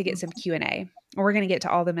today to get some Q&A. And we're going to get to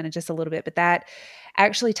all of them in just a little bit, but that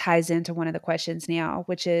actually ties into one of the questions now,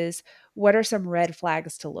 which is what are some red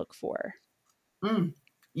flags to look for? Mm,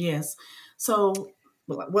 yes. So,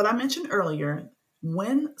 what I mentioned earlier,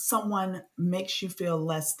 when someone makes you feel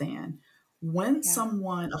less than, when Yeah.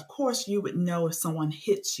 someone, of course, you would know if someone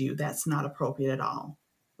hits you, that's not appropriate at all.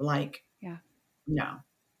 Like, Yeah. no,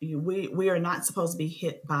 we are not supposed to be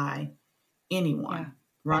hit by Yeah. anyone,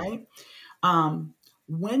 right? Um,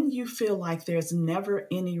 when you feel like there's never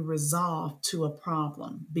any resolve to a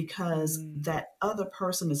problem because Mm, that other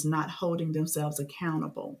person is not holding themselves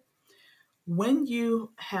accountable, when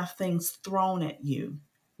you have things thrown at you,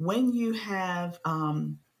 when you have,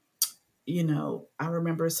 I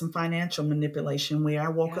remember some financial manipulation where I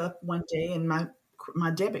woke yeah. up one day and my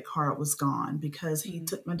debit card was gone because he Mm,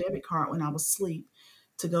 took my debit card when I was asleep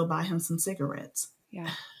to go buy him some cigarettes. yeah.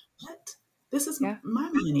 What? This is Yeah. my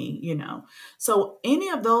money. So any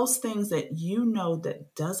of those things that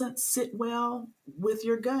that doesn't sit well with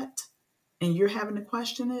your gut and you're having to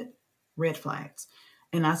question it, red flags.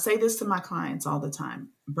 And I say this to my clients all the time.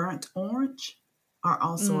 Burnt orange are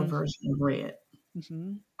also a Mm, version of red.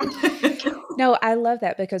 hmm. No, I love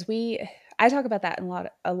that because I talk about that in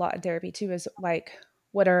a lot in therapy too, is like,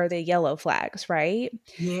 what are the yellow flags, right?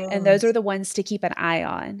 And those are Yes. the ones to keep an eye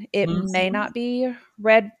on. It may Mhm. not be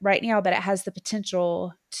red right now, but it has the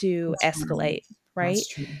potential to That's right. escalate, right? That's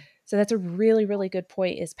true. So that's a really, really good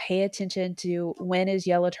point, is pay attention to when is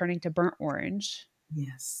yellow turning to burnt orange,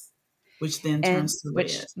 Yes. Which then and turns to red.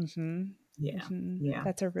 which, Yeah. Yeah.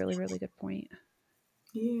 that's a really, really good point.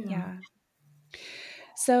 Yeah. Yeah.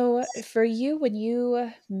 So for you, when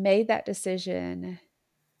you made that decision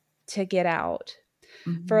to get out,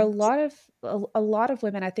 for a Mhm. lot of a lot of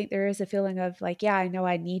women, I think there is a feeling of like, yeah, I know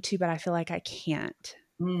I need to, but I feel like I can't.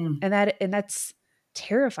 Mm. And that's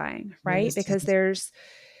terrifying, That right? is Because terrible.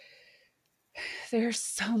 there's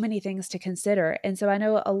so many things to consider. And so I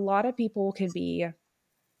know a lot of people can be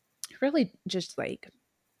really just like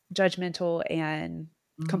judgmental and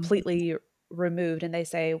Mhm. completely removed, and they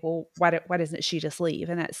say, well, why doesn't she just leave?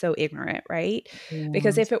 And that's so ignorant, right?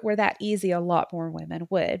 Because Yeah. if it were that easy, a lot more women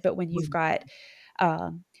would. But when you've Would got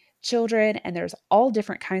um, children and there's all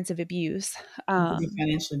different kinds of abuse, you could be um,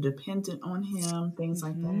 financially dependent on him, things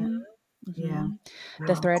like that. mhm, Yeah. mhm.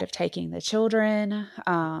 The Yeah. threat of taking the children,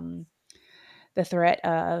 the threat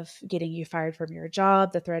of getting you fired from your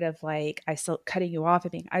job, the threat of like cutting you off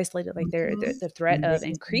and being isolated, like Mhm. the threat of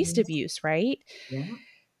increased Businesses. abuse, right? Yeah.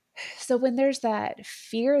 So when there's that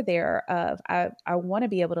fear there of I want to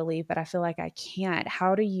be able to leave, but I feel like I can't.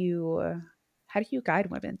 How do you guide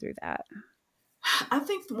women through that? I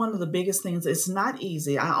think one of the biggest things, it's not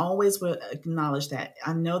easy. I always will acknowledge that.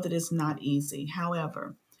 I know that it's not easy.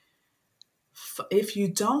 However, if you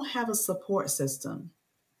don't have a support system,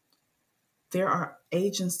 there are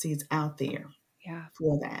agencies out there Yeah.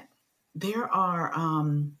 for that. There are,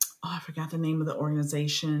 I forgot the name of the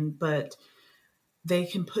organization, but they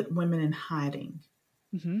can put women in hiding.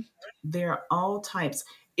 Hmm. There are all types.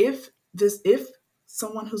 If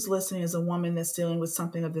someone who's listening is a woman that's dealing with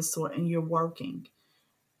something of this sort and you're working,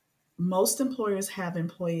 most employers have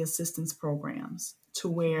employee assistance programs to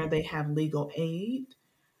where they have legal aid.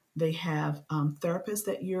 They have therapists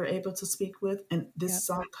that you're able to speak with, and this Yep. is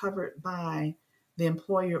all covered by the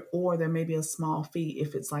employer, or there may be a small fee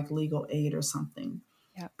if it's like legal aid or something.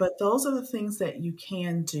 Yep. But those are the things that you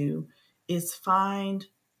can do is find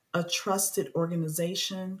a trusted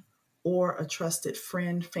organization or a trusted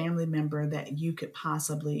friend, family member that you could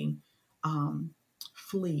possibly um,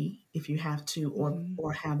 flee if you have to, Hmm.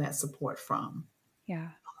 or have that support from. Yeah.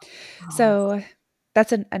 Um, So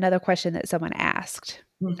that's another question that someone asked.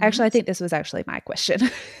 Actually, mhm. I think this was actually my question.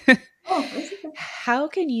 Oh, that's okay. How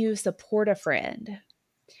can you support a friend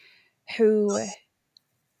who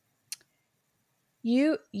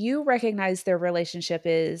you recognize their relationship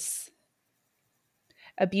is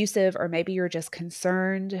abusive, or maybe you're just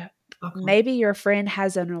concerned? Okay. Maybe your friend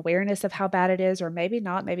has an awareness of how bad it is, or maybe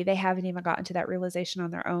not. Maybe they haven't even gotten to that realization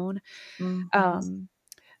on their own. Hmm. Um,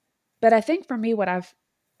 but I think for me, when I've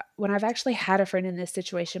actually had a friend in this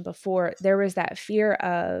situation before, there was that fear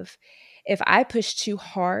of, if I push too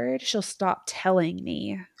hard, she'll stop telling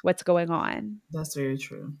me what's going on. That's very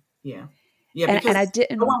true. Yeah. Yeah, And I because no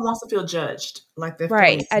didn't, one wants to feel judged, like their right.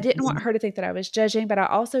 feelings. I didn't want her to think that I was judging, but I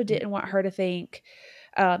also didn't want her to think,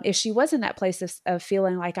 if she was in that place of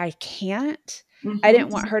feeling like I can't, I didn't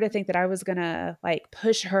want Hmm. her to think that I was going to like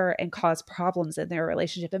push her and cause problems in their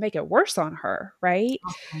relationship and make it worse on her. Right.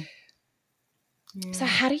 Okay. So, Yeah.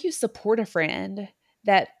 how do you support a friend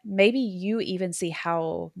that maybe you even see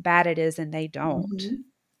how bad it is and they don't? Hmm.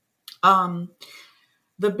 Um,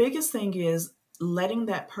 the biggest thing is letting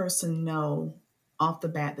that person know off the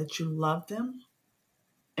bat that you love them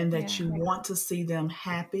and that Yeah. you want to see them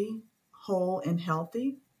happy, whole, and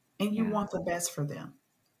healthy, and you Yeah. want the best for them,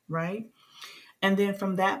 right? And then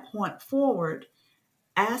from that point forward,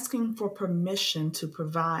 asking for permission to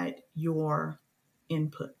provide your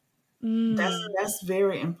input. Mm. That's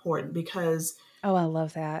very important because Oh, I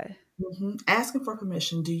love that. asking for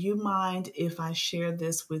permission. Do you mind if I share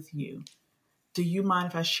this with you? Do you mind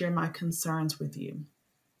if I share my concerns with you?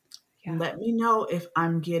 Yeah. Let me know if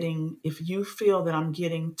you feel that I'm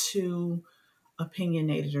getting too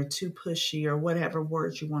opinionated or too pushy or whatever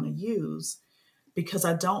words you want to use, because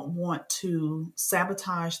I don't want to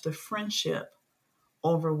sabotage the friendship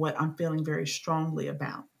over what I'm feeling very strongly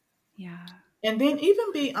about. Yeah. And then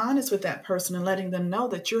even be honest with that person and letting them know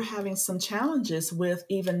that you're having some challenges with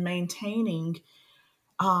even maintaining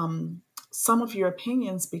um, some of your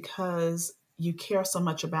opinions because you care so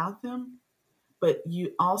much about them, but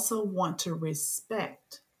you also want to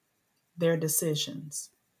respect their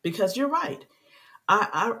decisions. Because you're right.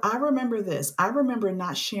 I remember this. I remember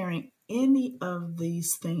not sharing any of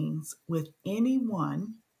these things with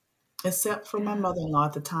anyone except for my Yeah. mother in law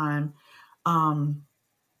at the time. Um,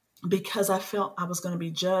 because I felt I was going to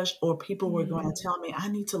be judged or people were going Mm. to tell me I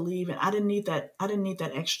need to leave, and I didn't need that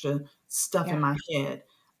extra stuff in Yeah. my head.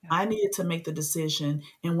 Yeah. I needed to make the decision,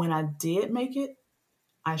 and when I did make it,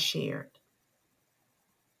 I shared.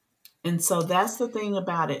 And so that's the thing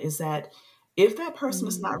about it, is that if that person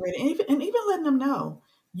is Mm. not ready, and even letting them know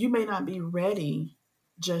you may not be ready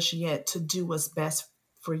just yet to do what's best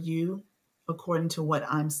for you according to what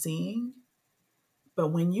I'm seeing, but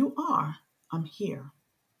when you are, I'm here.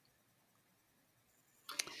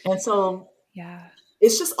 And so Yeah.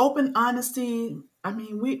 it's just open honesty. I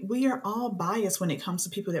mean, we are all biased when it comes to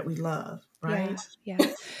people that we love, right? Yeah.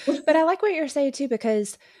 Yeah. But I like what you're saying too,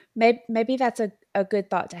 because maybe that's a good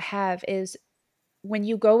thought to have, is when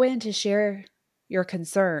you go in to share your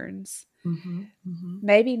concerns, Mm-hmm, mm-hmm,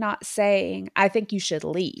 maybe not saying, I think you should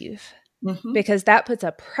leave, mm-hmm, because that puts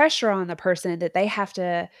a pressure on the person that they have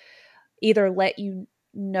to either let you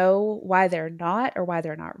know why they're not, or why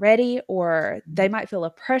they're not ready, or they might feel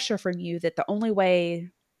a pressure from you that the only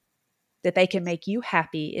way that they can make you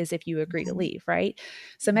happy is if you agree to mm-hmm. leave, right?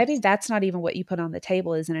 So maybe Yes. that's not even what you put on the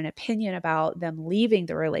table, isn't an opinion about them leaving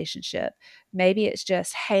the relationship. Maybe it's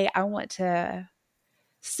just, hey, I want to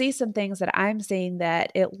see some things that I'm seeing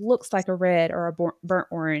that it looks like a red or a burnt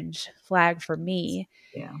orange flag for me.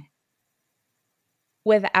 Yeah.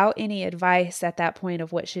 without any advice at that point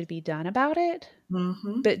of what should be done about it,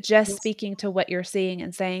 Mm-hmm. but just Yes, speaking to what you're seeing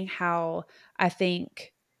and saying how I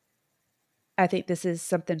think I think this is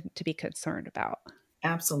something to be concerned about.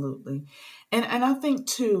 absolutely. And I think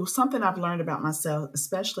too, something I've learned about myself,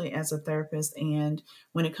 especially as a therapist and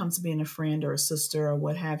when it comes to being a friend or a sister or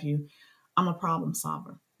what have you, I'm a problem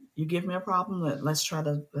solver. You give me a problem, let's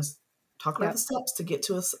talk about the Yep. steps to get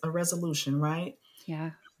to a resolution, right?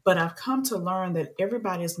 Yeah. But I've come to learn that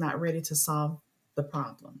everybody is not ready to solve the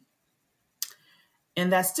problem.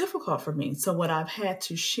 And that's difficult for me. So, what I've had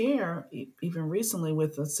to share, even recently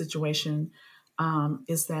with the situation,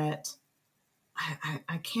 is that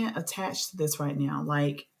I can't attach to this right now.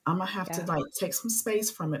 Like, I'm gonna have to Yeah. like take some space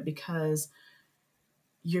from it because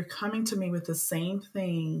you're coming to me with the same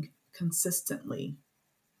thing consistently.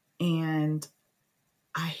 And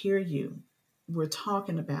I hear you. We're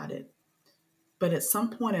talking about it. But at some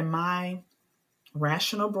point in my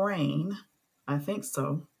rational brain, I think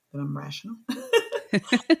so, that I'm rational.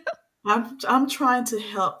 I'm trying to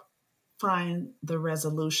help find the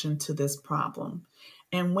resolution to this problem.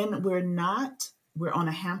 And when we're not, we're on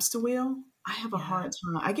a hamster wheel. I have a Yeah. hard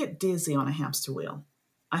time. I get dizzy on a hamster wheel.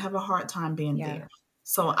 I have a hard time being Yeah. there.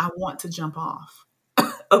 So Yeah. I want to jump off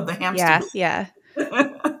of the hamster Yeah. Yeah.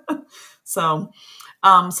 wheel. So,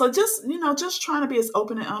 so just just trying to be as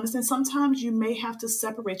open and honest. And sometimes you may have to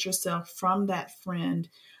separate yourself from that friend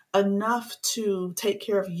enough to take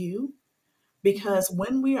care of you, Mhm. because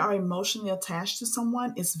when we are emotionally attached to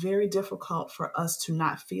someone, it's very difficult for us to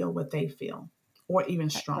not feel what they feel, or even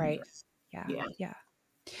Right. stronger. Yeah. Yeah, Yeah.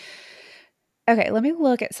 Okay, let me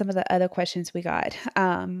look at some of the other questions we got.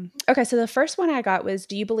 Okay, so the first one I got was,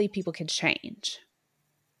 do you believe people can change?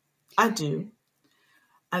 I do.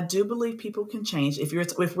 I do believe people can change. If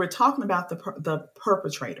we're talking about the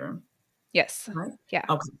perpetrator, Yes. right? Yeah.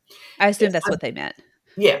 Okay. I If assume that's I, what they meant.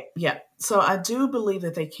 yeah, yeah. So I do believe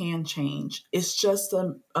that they can change. It's just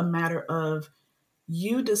a matter of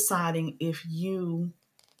you deciding if you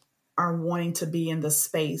are wanting to be in the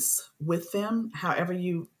space with them, however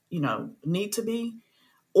you need to be,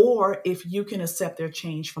 or if you can accept their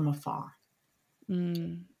change from afar.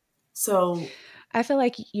 Mm. So, I feel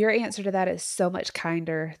like your answer to that is so much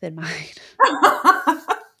kinder than mine.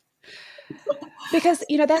 Because,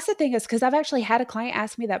 that's the thing is because I've actually had a client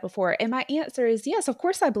ask me that before. And my answer is yes, of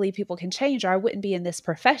course I believe people can change or I wouldn't be in this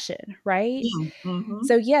profession. Right. mm-hmm.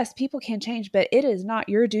 So, yes, people can change, but it is not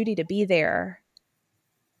your duty to be there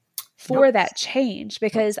for Nope. that change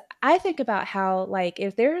Nope. because I think about how, like,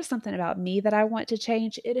 if there is something about me that I want to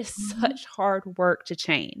change, it is Mm-hmm. such hard work to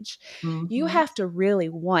change. You Mm-hmm. have to really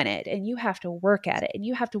want it and you have to work at it and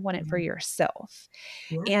you have to want it for Yeah. yourself.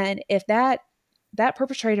 Yeah. And if that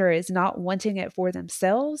perpetrator is not wanting it for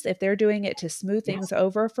themselves, if they're doing it to smooth Yeah. things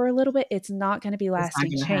over for a little bit, it's not going to be It's not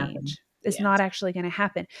lasting going to happen. change. It's Yes. not actually going to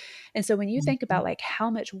happen. And so when you think Mhm. about like how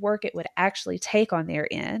much work it would actually take on their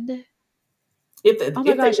end, If they, oh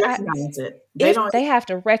my if they gosh, recognize it, they if don't. they have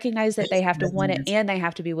to recognize it, they have to want it Yes, and they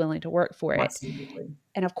have to be willing to work for it. absolutely.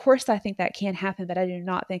 And of course, I think that can happen, but I do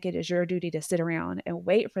not think it is your duty to sit around and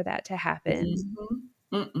wait for that to happen. Mhm.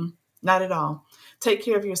 Mm-mm. Not at all. Take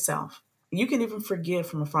care of yourself. You can even forgive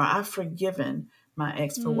from afar. I've forgiven my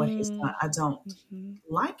ex for what he's done. Mm, I don't mhm,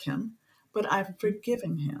 like him, but I've mhm.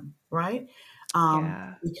 forgiven him, right?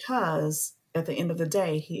 Yeah. Because at the end of the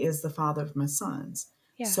day, he is the father of my sons.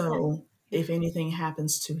 Yeah. So Yeah. if anything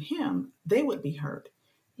happens to him, they would be hurt.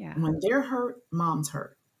 Yeah. When they're hurt, mom's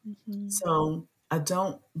hurt. Mhm. So I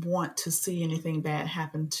don't want to see anything bad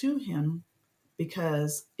happen to him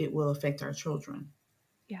because it will affect our children.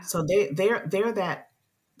 Yeah. So they're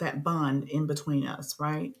that bond in between us,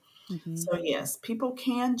 right? Mhm. So yes, people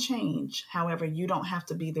can change. However, you don't have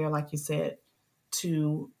to be there, like you said,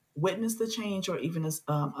 to witness the change or even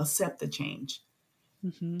accept the change.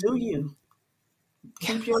 Mhm. Do you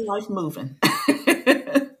Yeah. keep your life moving?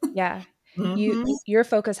 Yeah. You hmm your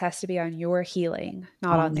focus has to be on your healing,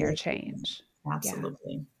 not on On their your healing. change. Yeah.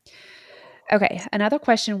 Absolutely. Okay, another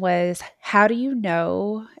question was, how do you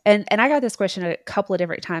know and I got this question a couple of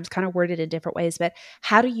different times, kind of worded in different ways, but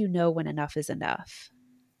how do you know when enough is enough?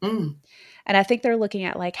 Mm. And I think they're looking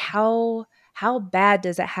at like how bad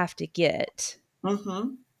does it have to get?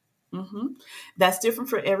 hmm hmm That's different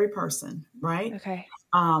for every person, right? Okay.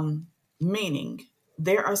 Um, Meaning,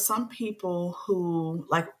 there are some people who,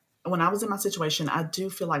 like, when I was in my situation, I do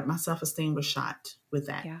feel like my self esteem was shot with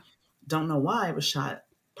that. Yeah. Don't know why it was shot.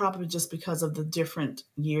 Probably just because of the different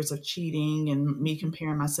years of cheating and me Mhm.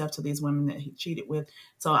 comparing myself to these women that he cheated with.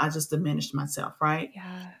 So I just diminished myself, right?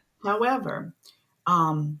 Yeah. However,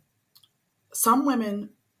 um, some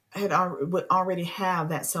women would already have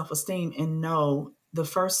that self esteem and know. the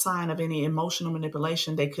first sign of any emotional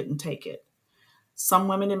manipulation, they couldn't take it. Some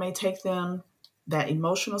women, it may take them that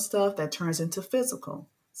emotional stuff that turns into physical.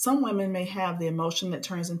 Some women may have the emotion that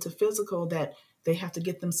turns into physical, that they have to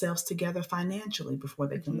get themselves together financially before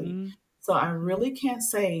they can leave. Mm-hmm. So I Mm-hmm. really can't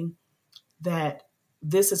say that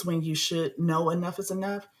this is when you should know enough is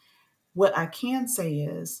enough. What I can say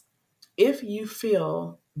is, if you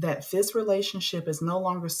feel that this relationship is no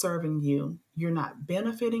longer serving you, you're not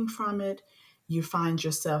benefiting from it, you find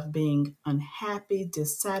yourself being unhappy,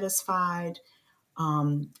 dissatisfied,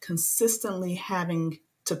 consistently having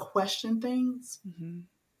to question things, Mm-hmm.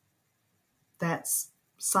 that's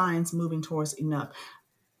signs moving towards enough.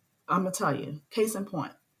 I'm going to tell you, case in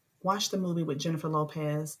point, watch the movie with Jennifer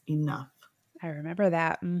Lopez, Enough. I remember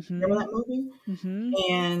that. Remember Mm-hmm. that movie? Mm-hmm.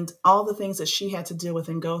 And all the things that she had to deal with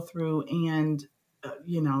and go through. And, I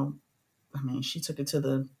mean, she took it to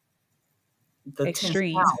the 10th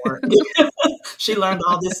Extreme. power. She learned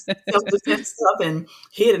all this self defense stuff and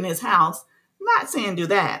hid in his house. Not saying do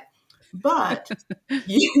that, but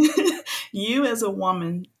you, you as a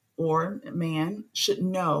woman or man should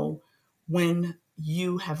know when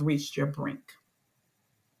you have reached your brink.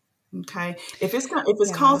 Okay, if it's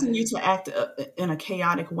Yeah. causing you to act in a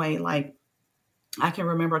chaotic way, like I can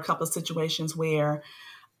remember a couple of situations where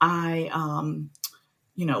I,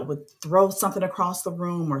 would throw something across the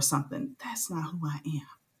room or something. That's not who I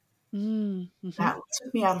am. Mm-hmm. That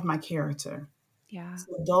took me out of my character. Yeah.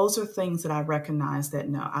 So those are things that I recognize that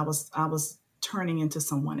no, I was turning into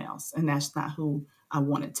someone else, and that's not who I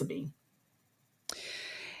wanted to be.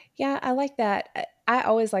 Yeah, I like that. I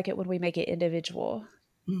always like it when we make it individual.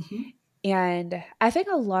 Hmm. And I think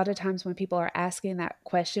a lot of times when people are asking that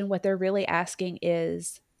question, what they're really asking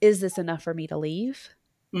is this enough for me to leave?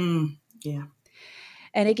 Yeah.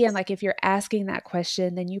 And again, like if you're asking that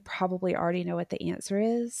question, then you probably already know what the answer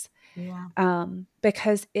is. Yeah.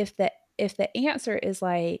 Because if the answer is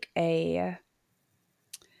like if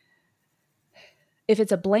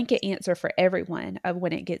it's a blanket answer for everyone of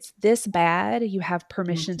when it gets this bad, you have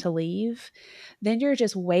permission Mhm. to leave, then you're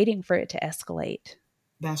just waiting for it to escalate.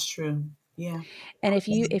 That's true. Yeah. And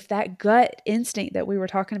if that gut instinct that we were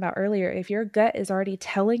talking about earlier, if your gut is already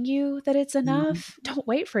telling you that it's Mhm. enough, don't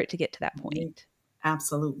wait for it to get to that Yeah. point.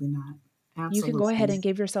 Absolutely not. You can go ahead Absolutely. and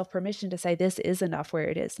give yourself permission to say this is enough where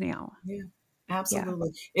it is now. Yeah. Yeah.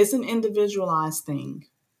 Absolutely. It's an individualized thing.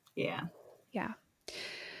 Yeah. Yeah.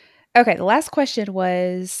 Okay, the last question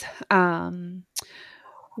was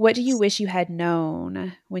what do you wish you had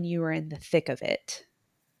known when you were in the thick of it?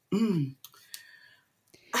 Mm.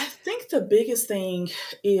 I think the biggest thing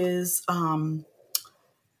is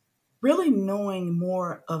really knowing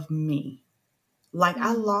more of me. Like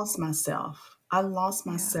I Mm, lost myself. I lost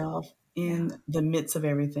yeah. myself Yeah. in the midst of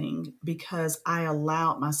everything because I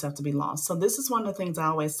allowed myself to be lost. So this is one of the things I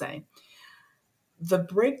always say. The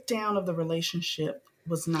breakdown of the relationship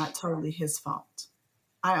was not totally his fault.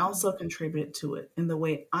 I Mm, also contributed to it. And the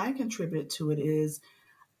way I contributed to it is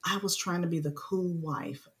I was trying to be the cool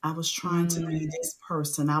wife. I was trying to be mm, this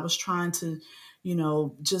person. I was trying to,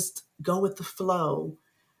 just go with the flow.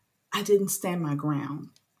 I didn't stand my ground.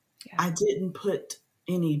 yeah. I didn't put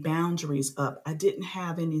any boundaries up. I didn't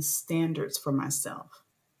have any standards for myself,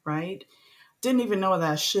 right? Didn't even know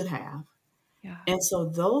that I should have. Yeah. And so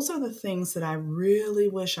those are the things that I really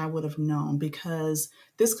wish I would have known, because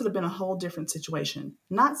this could have been a whole different situation.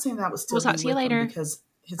 Not saying that I would We'll still talk be to you with him later. because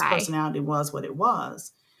his Bye. personality was what it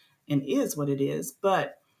was and is what it is,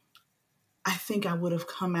 but I think I would have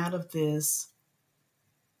come out of this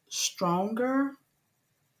stronger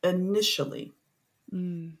initially.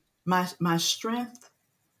 Mm, My strength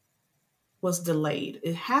was delayed.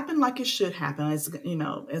 It happened like it should happen. As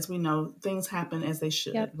we know, things happen as they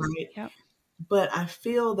should, yep. right? Yep. But I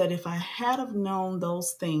feel that if I had have known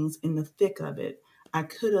those things in the thick of it, I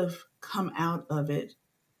could have come out of it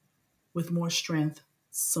with more strength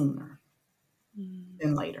sooner Mm,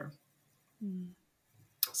 than later. mm,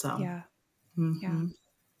 So, yeah. Yeah. hmm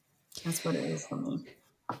that's what it is for me.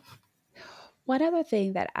 One other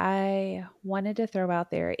thing that I wanted to throw out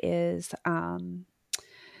there is so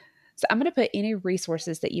I'm going to put any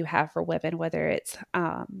resources that you have for women, whether it's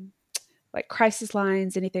like crisis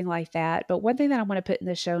lines, anything like that. But one thing that I want to put in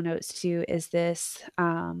the show notes too is this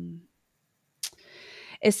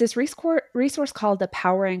resource called the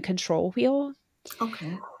Power and Control Wheel.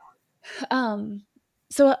 Okay. Um,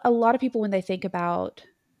 so a lot of people when they think about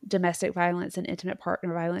domestic violence and intimate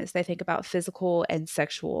partner violence, they think about physical and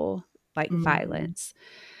sexual like Hmm. violence.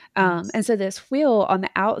 Yes. And so this wheel on the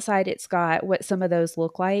outside, it's got what some of those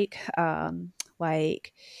look like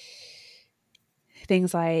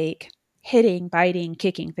things like hitting, biting,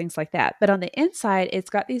 kicking, things like that. But on the inside, it's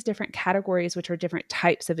got these different categories, which are different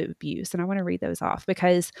types of abuse. And I want to read those off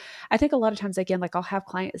because I think a lot of times, again, like I'll have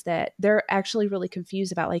clients that they're actually really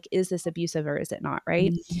confused about like, is this abusive or is it not?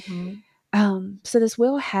 Right. Mm-hmm. So this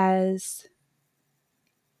will has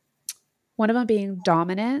one of them being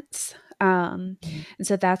dominance. And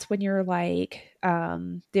so that's when you're like,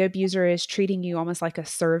 the abuser is treating you almost like a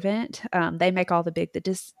servant. They make all the big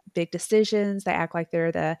decisions. They act like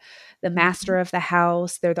they're the Mm-hmm. master of the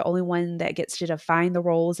house. They're the only one that gets to define the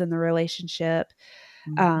roles in the relationship.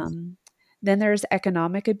 Mm-hmm. Um, then there's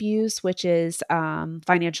economic abuse, which is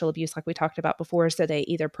financial abuse, like we talked about before. So they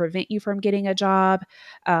either prevent you from getting a job,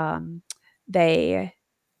 they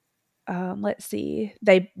let's see,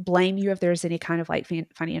 they blame you if there's any kind of like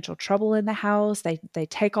financial trouble in the house. They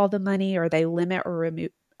take all the money, or they limit or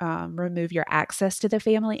remove your access to the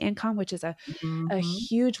family income, which is a Mm-hmm.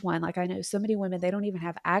 huge one. Like I know so many women, they don't even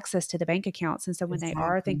have access to the bank accounts. And so when they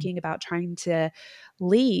are Exactly. thinking about trying to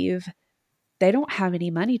leave, they don't have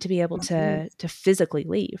any money to be able Mm-hmm. to physically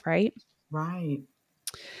leave, right? Right.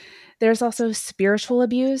 There's also spiritual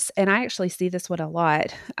abuse, and I actually see this one a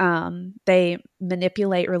lot. They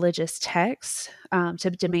manipulate religious texts to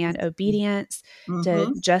demand obedience, to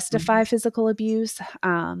Mm-hmm. justify Mm-hmm. physical abuse,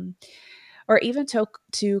 or even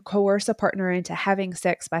to coerce a partner into having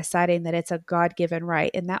sex by citing that it's a God given right.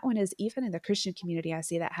 And that one is even in the Christian community, I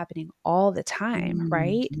see that happening all the time, Mm,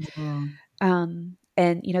 right? yeah.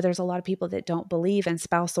 And there's a lot of people that don't believe in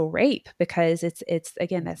spousal rape because it's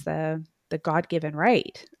again, that's the God given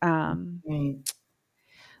right. Right.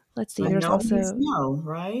 Let's see, A there's no means also no,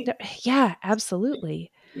 right? yeah,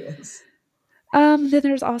 absolutely. Yes. Then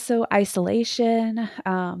there's also isolation,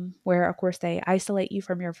 where of course they isolate you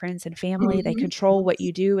from your friends and family. They Mm-hmm. control what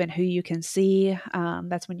you do and who you can see.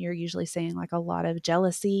 That's when you're usually seeing like a lot of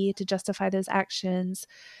jealousy to justify those actions.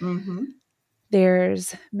 Mm-hmm.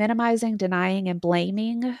 There's minimizing, denying, and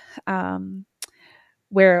blaming. Um,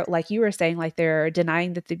 where like you were saying, like they're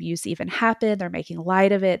denying that the abuse even happened, they're making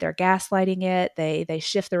light of it, they're gaslighting it, they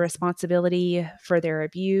shift the responsibility for their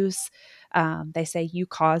abuse. They say you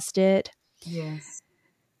caused it. Yes.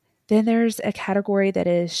 Then there's a category that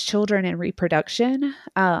is children and reproduction.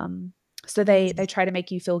 So they Mm, try to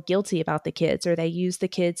make you feel guilty about the kids, or they use the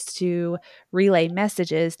kids to relay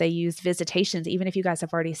messages. They use visitations, even if you guys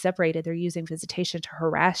have already separated. They're using visitation to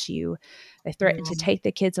harass you. They threaten to yeah. take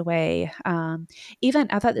the kids away. Even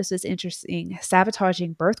I thought this was interesting.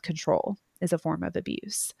 Sabotaging birth control is a form of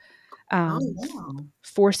abuse. Oh, Um, wow.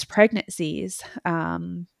 Forced pregnancies.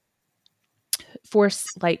 Force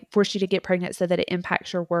you to get pregnant so that it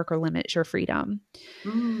impacts your work or limits your freedom.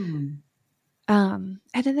 Mm, And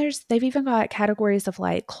then they've even got categories of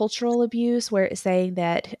like cultural abuse, where it's saying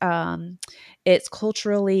that it's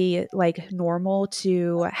culturally like normal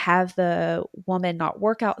to have the woman not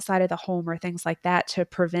work outside of the home or things like that to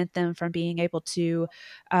prevent them from being able to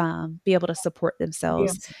be able to support be able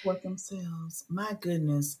themselves. to support themselves. My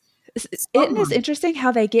goodness. So Isn't this much. interesting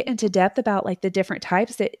how they get into depth about like the different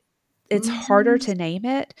types? It's harder Mm-hmm. to name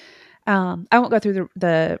it. I won't go through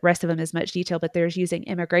the rest of them as much detail, but there's using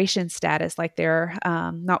immigration status, like they're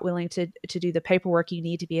not willing to do the paperwork you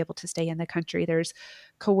need to be able to stay in the country. There's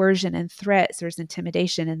coercion and threats. There's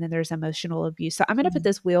intimidation, and then there's emotional abuse. So I'm going to put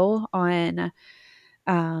this wheel on.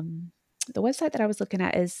 Um, the website that I was looking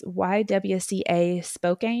at is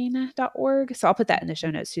ywcaspokane.org. So I'll put that in the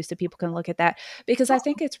show notes too, so people can look at that, because I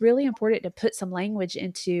think it's really important to put some language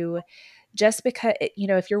into, just because,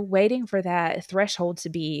 if you're waiting for that threshold to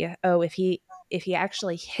be, oh, if he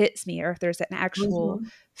actually hits me, or if there's an actual Mm-hmm.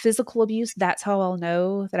 physical abuse, that's how I'll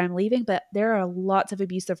know that I'm leaving. But there are lots of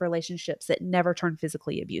abusive relationships that never turn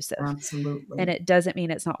physically abusive. And Absolutely. it doesn't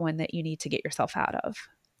mean it's not one that you need to get yourself out of.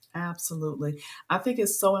 Absolutely. I think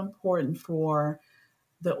it's so important for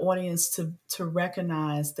the audience to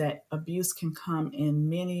recognize that abuse can come in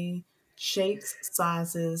many shapes,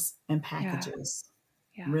 sizes, and Yeah. packages.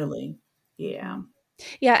 Yeah. Really. Yeah. Mhm.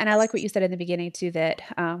 Yeah, and I like what you said in the beginning too, that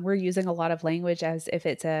we're using a lot of language as if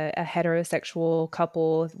it's a heterosexual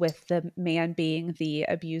couple with the man being the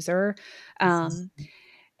abuser. Um,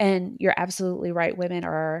 and you're absolutely right. Women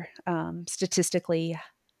are statistically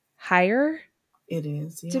higher It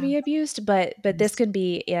is. to Yeah. be abused, but this Yes. can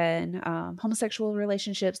be in homosexual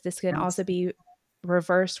relationships. This can also Absolutely. be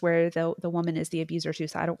reversed, where the woman is the abuser too.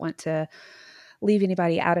 So I don't want to leave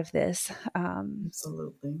anybody out of this.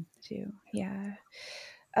 Absolutely. Too, yeah.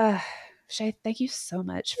 Uh, Shay, thank you so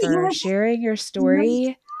much for Yes. sharing your No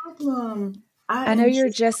story. problem. I I know you're enjoy.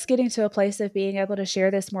 just getting to a place of being able to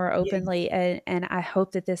share this more Yes. openly, and I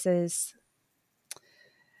hope that this is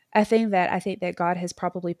a thing that I think that God has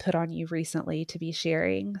probably put on you recently to be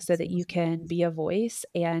sharing so that you can be a voice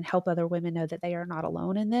and help other women know that they are not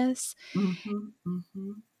alone in this. Mm-hmm,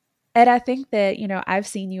 mm-hmm. And I think that, I've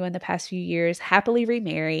seen you in the past few years happily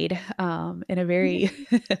remarried, in a very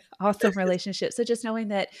awesome relationship. So just knowing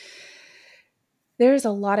that there's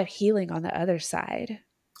a lot of healing on the other side.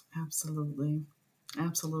 Absolutely.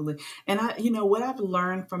 Absolutely. And what I've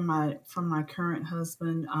learned from my current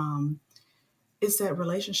husband, is that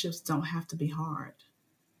relationships don't have to be hard.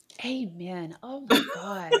 Amen. Oh my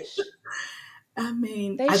gosh. I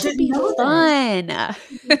mean, They I should didn't be know that.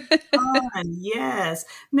 fun. Fun, yes.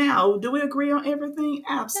 Now, do we agree on everything?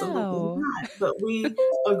 Absolutely No. not. But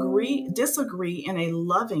we disagree in a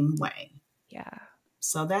loving way. Yeah.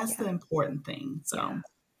 So that's Yeah. the important thing. Yeah. So, but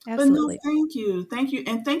no, Absolutely. thank you,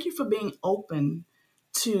 and thank you for being open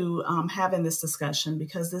to having this discussion,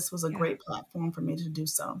 because this was a Yeah. great platform for me to do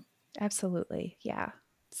so. Absolutely. Yeah.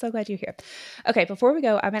 So glad you're here. Okay, before we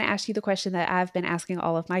go, I'm going to ask you the question that I've been asking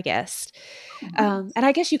all of my guests. And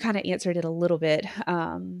I guess you kind of answered it a little bit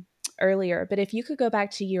earlier, but if you could go back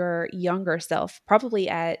to your younger self, probably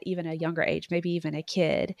at even a younger age, maybe even a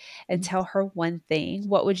kid, and tell her one thing,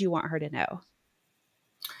 what would you want her to know?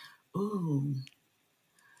 Ooh,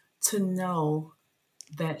 to know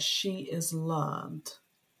that she is loved,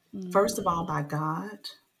 first of all, by God,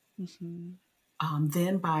 Mm-hmm.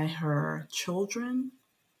 then by her children,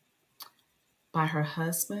 by her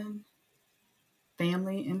husband,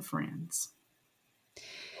 family, and friends.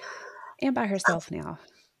 And by herself now.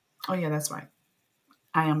 Oh, yeah, that's right.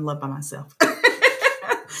 I am loved by myself.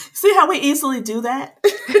 See how we easily do that?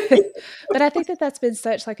 But I think that that's been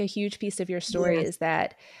such like a huge piece of your story Yes. is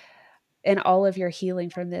that in all of your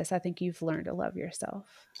healing from this, I think you've learned to love yourself.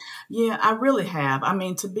 Yeah, I really have. I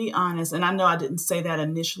mean, to be honest, and I know I didn't say that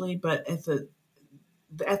initially, but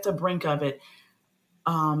at the brink of it,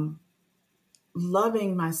 um,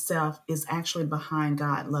 loving myself is actually behind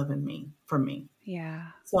God loving me for me. Yeah.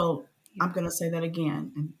 So Yeah. I'm going to say that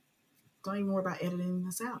again, and don't even worry about editing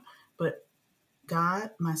this out. But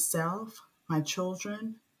God, myself, my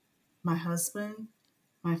children, my husband,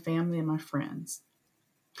 my family, and my friends.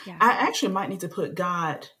 Yeah. I actually might need to put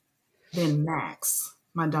God, then Max,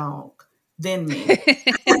 my dog, then me.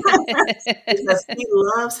 Because he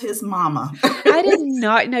loves his mama. I did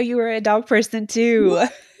not know you were a dog person too.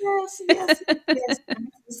 Yes, yes, yes.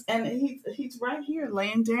 And he's right here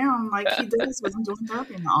laying down like he does when I'm doing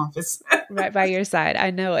therapy in the office. Right by your side. I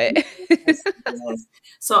know it. Yes, yes.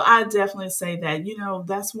 So I definitely say that,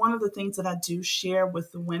 that's one of the things that I do share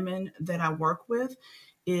with the women that I work with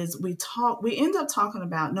is we end up talking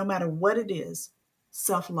about, no matter what it is,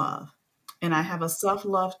 self-love. And I have a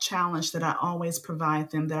self-love challenge that I always provide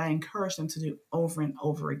them, that I encourage them to do over and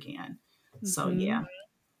over again. So yeah,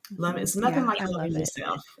 love it. It's nothing Yeah, like I loving love it.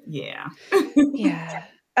 yourself. Yeah. Yeah.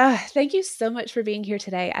 Thank you so much for being here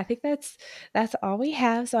today. I think that's all we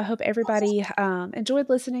have. So I hope everybody enjoyed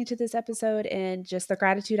listening to this episode and just the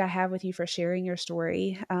gratitude I have with you for sharing your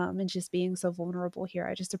story and just being so vulnerable here.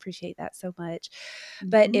 I just appreciate that so much.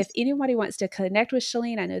 But Mhm. if anybody wants to connect with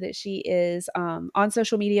Shalene, I know that she is on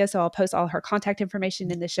social media, so I'll post all her contact information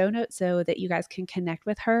in the show notes so that you guys can connect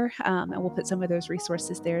with her, and we'll put some of those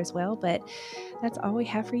resources there as well. But that's all we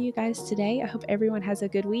have for you guys today. I hope everyone has a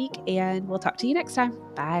good week, and we'll talk to you next time.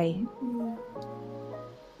 Bye.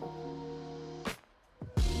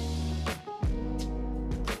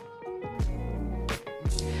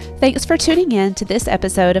 Thanks for tuning in to this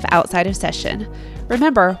episode of Outside of Session.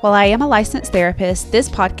 Remember, while I am a licensed therapist, this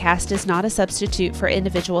podcast is not a substitute for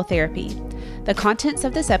individual therapy. The contents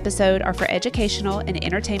of this episode are for educational and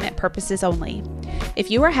entertainment purposes only.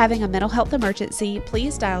 If you are having a mental health emergency,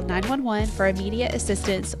 please dial 911 for immediate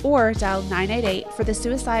assistance or dial 988 for the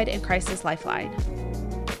Suicide and Crisis Lifeline.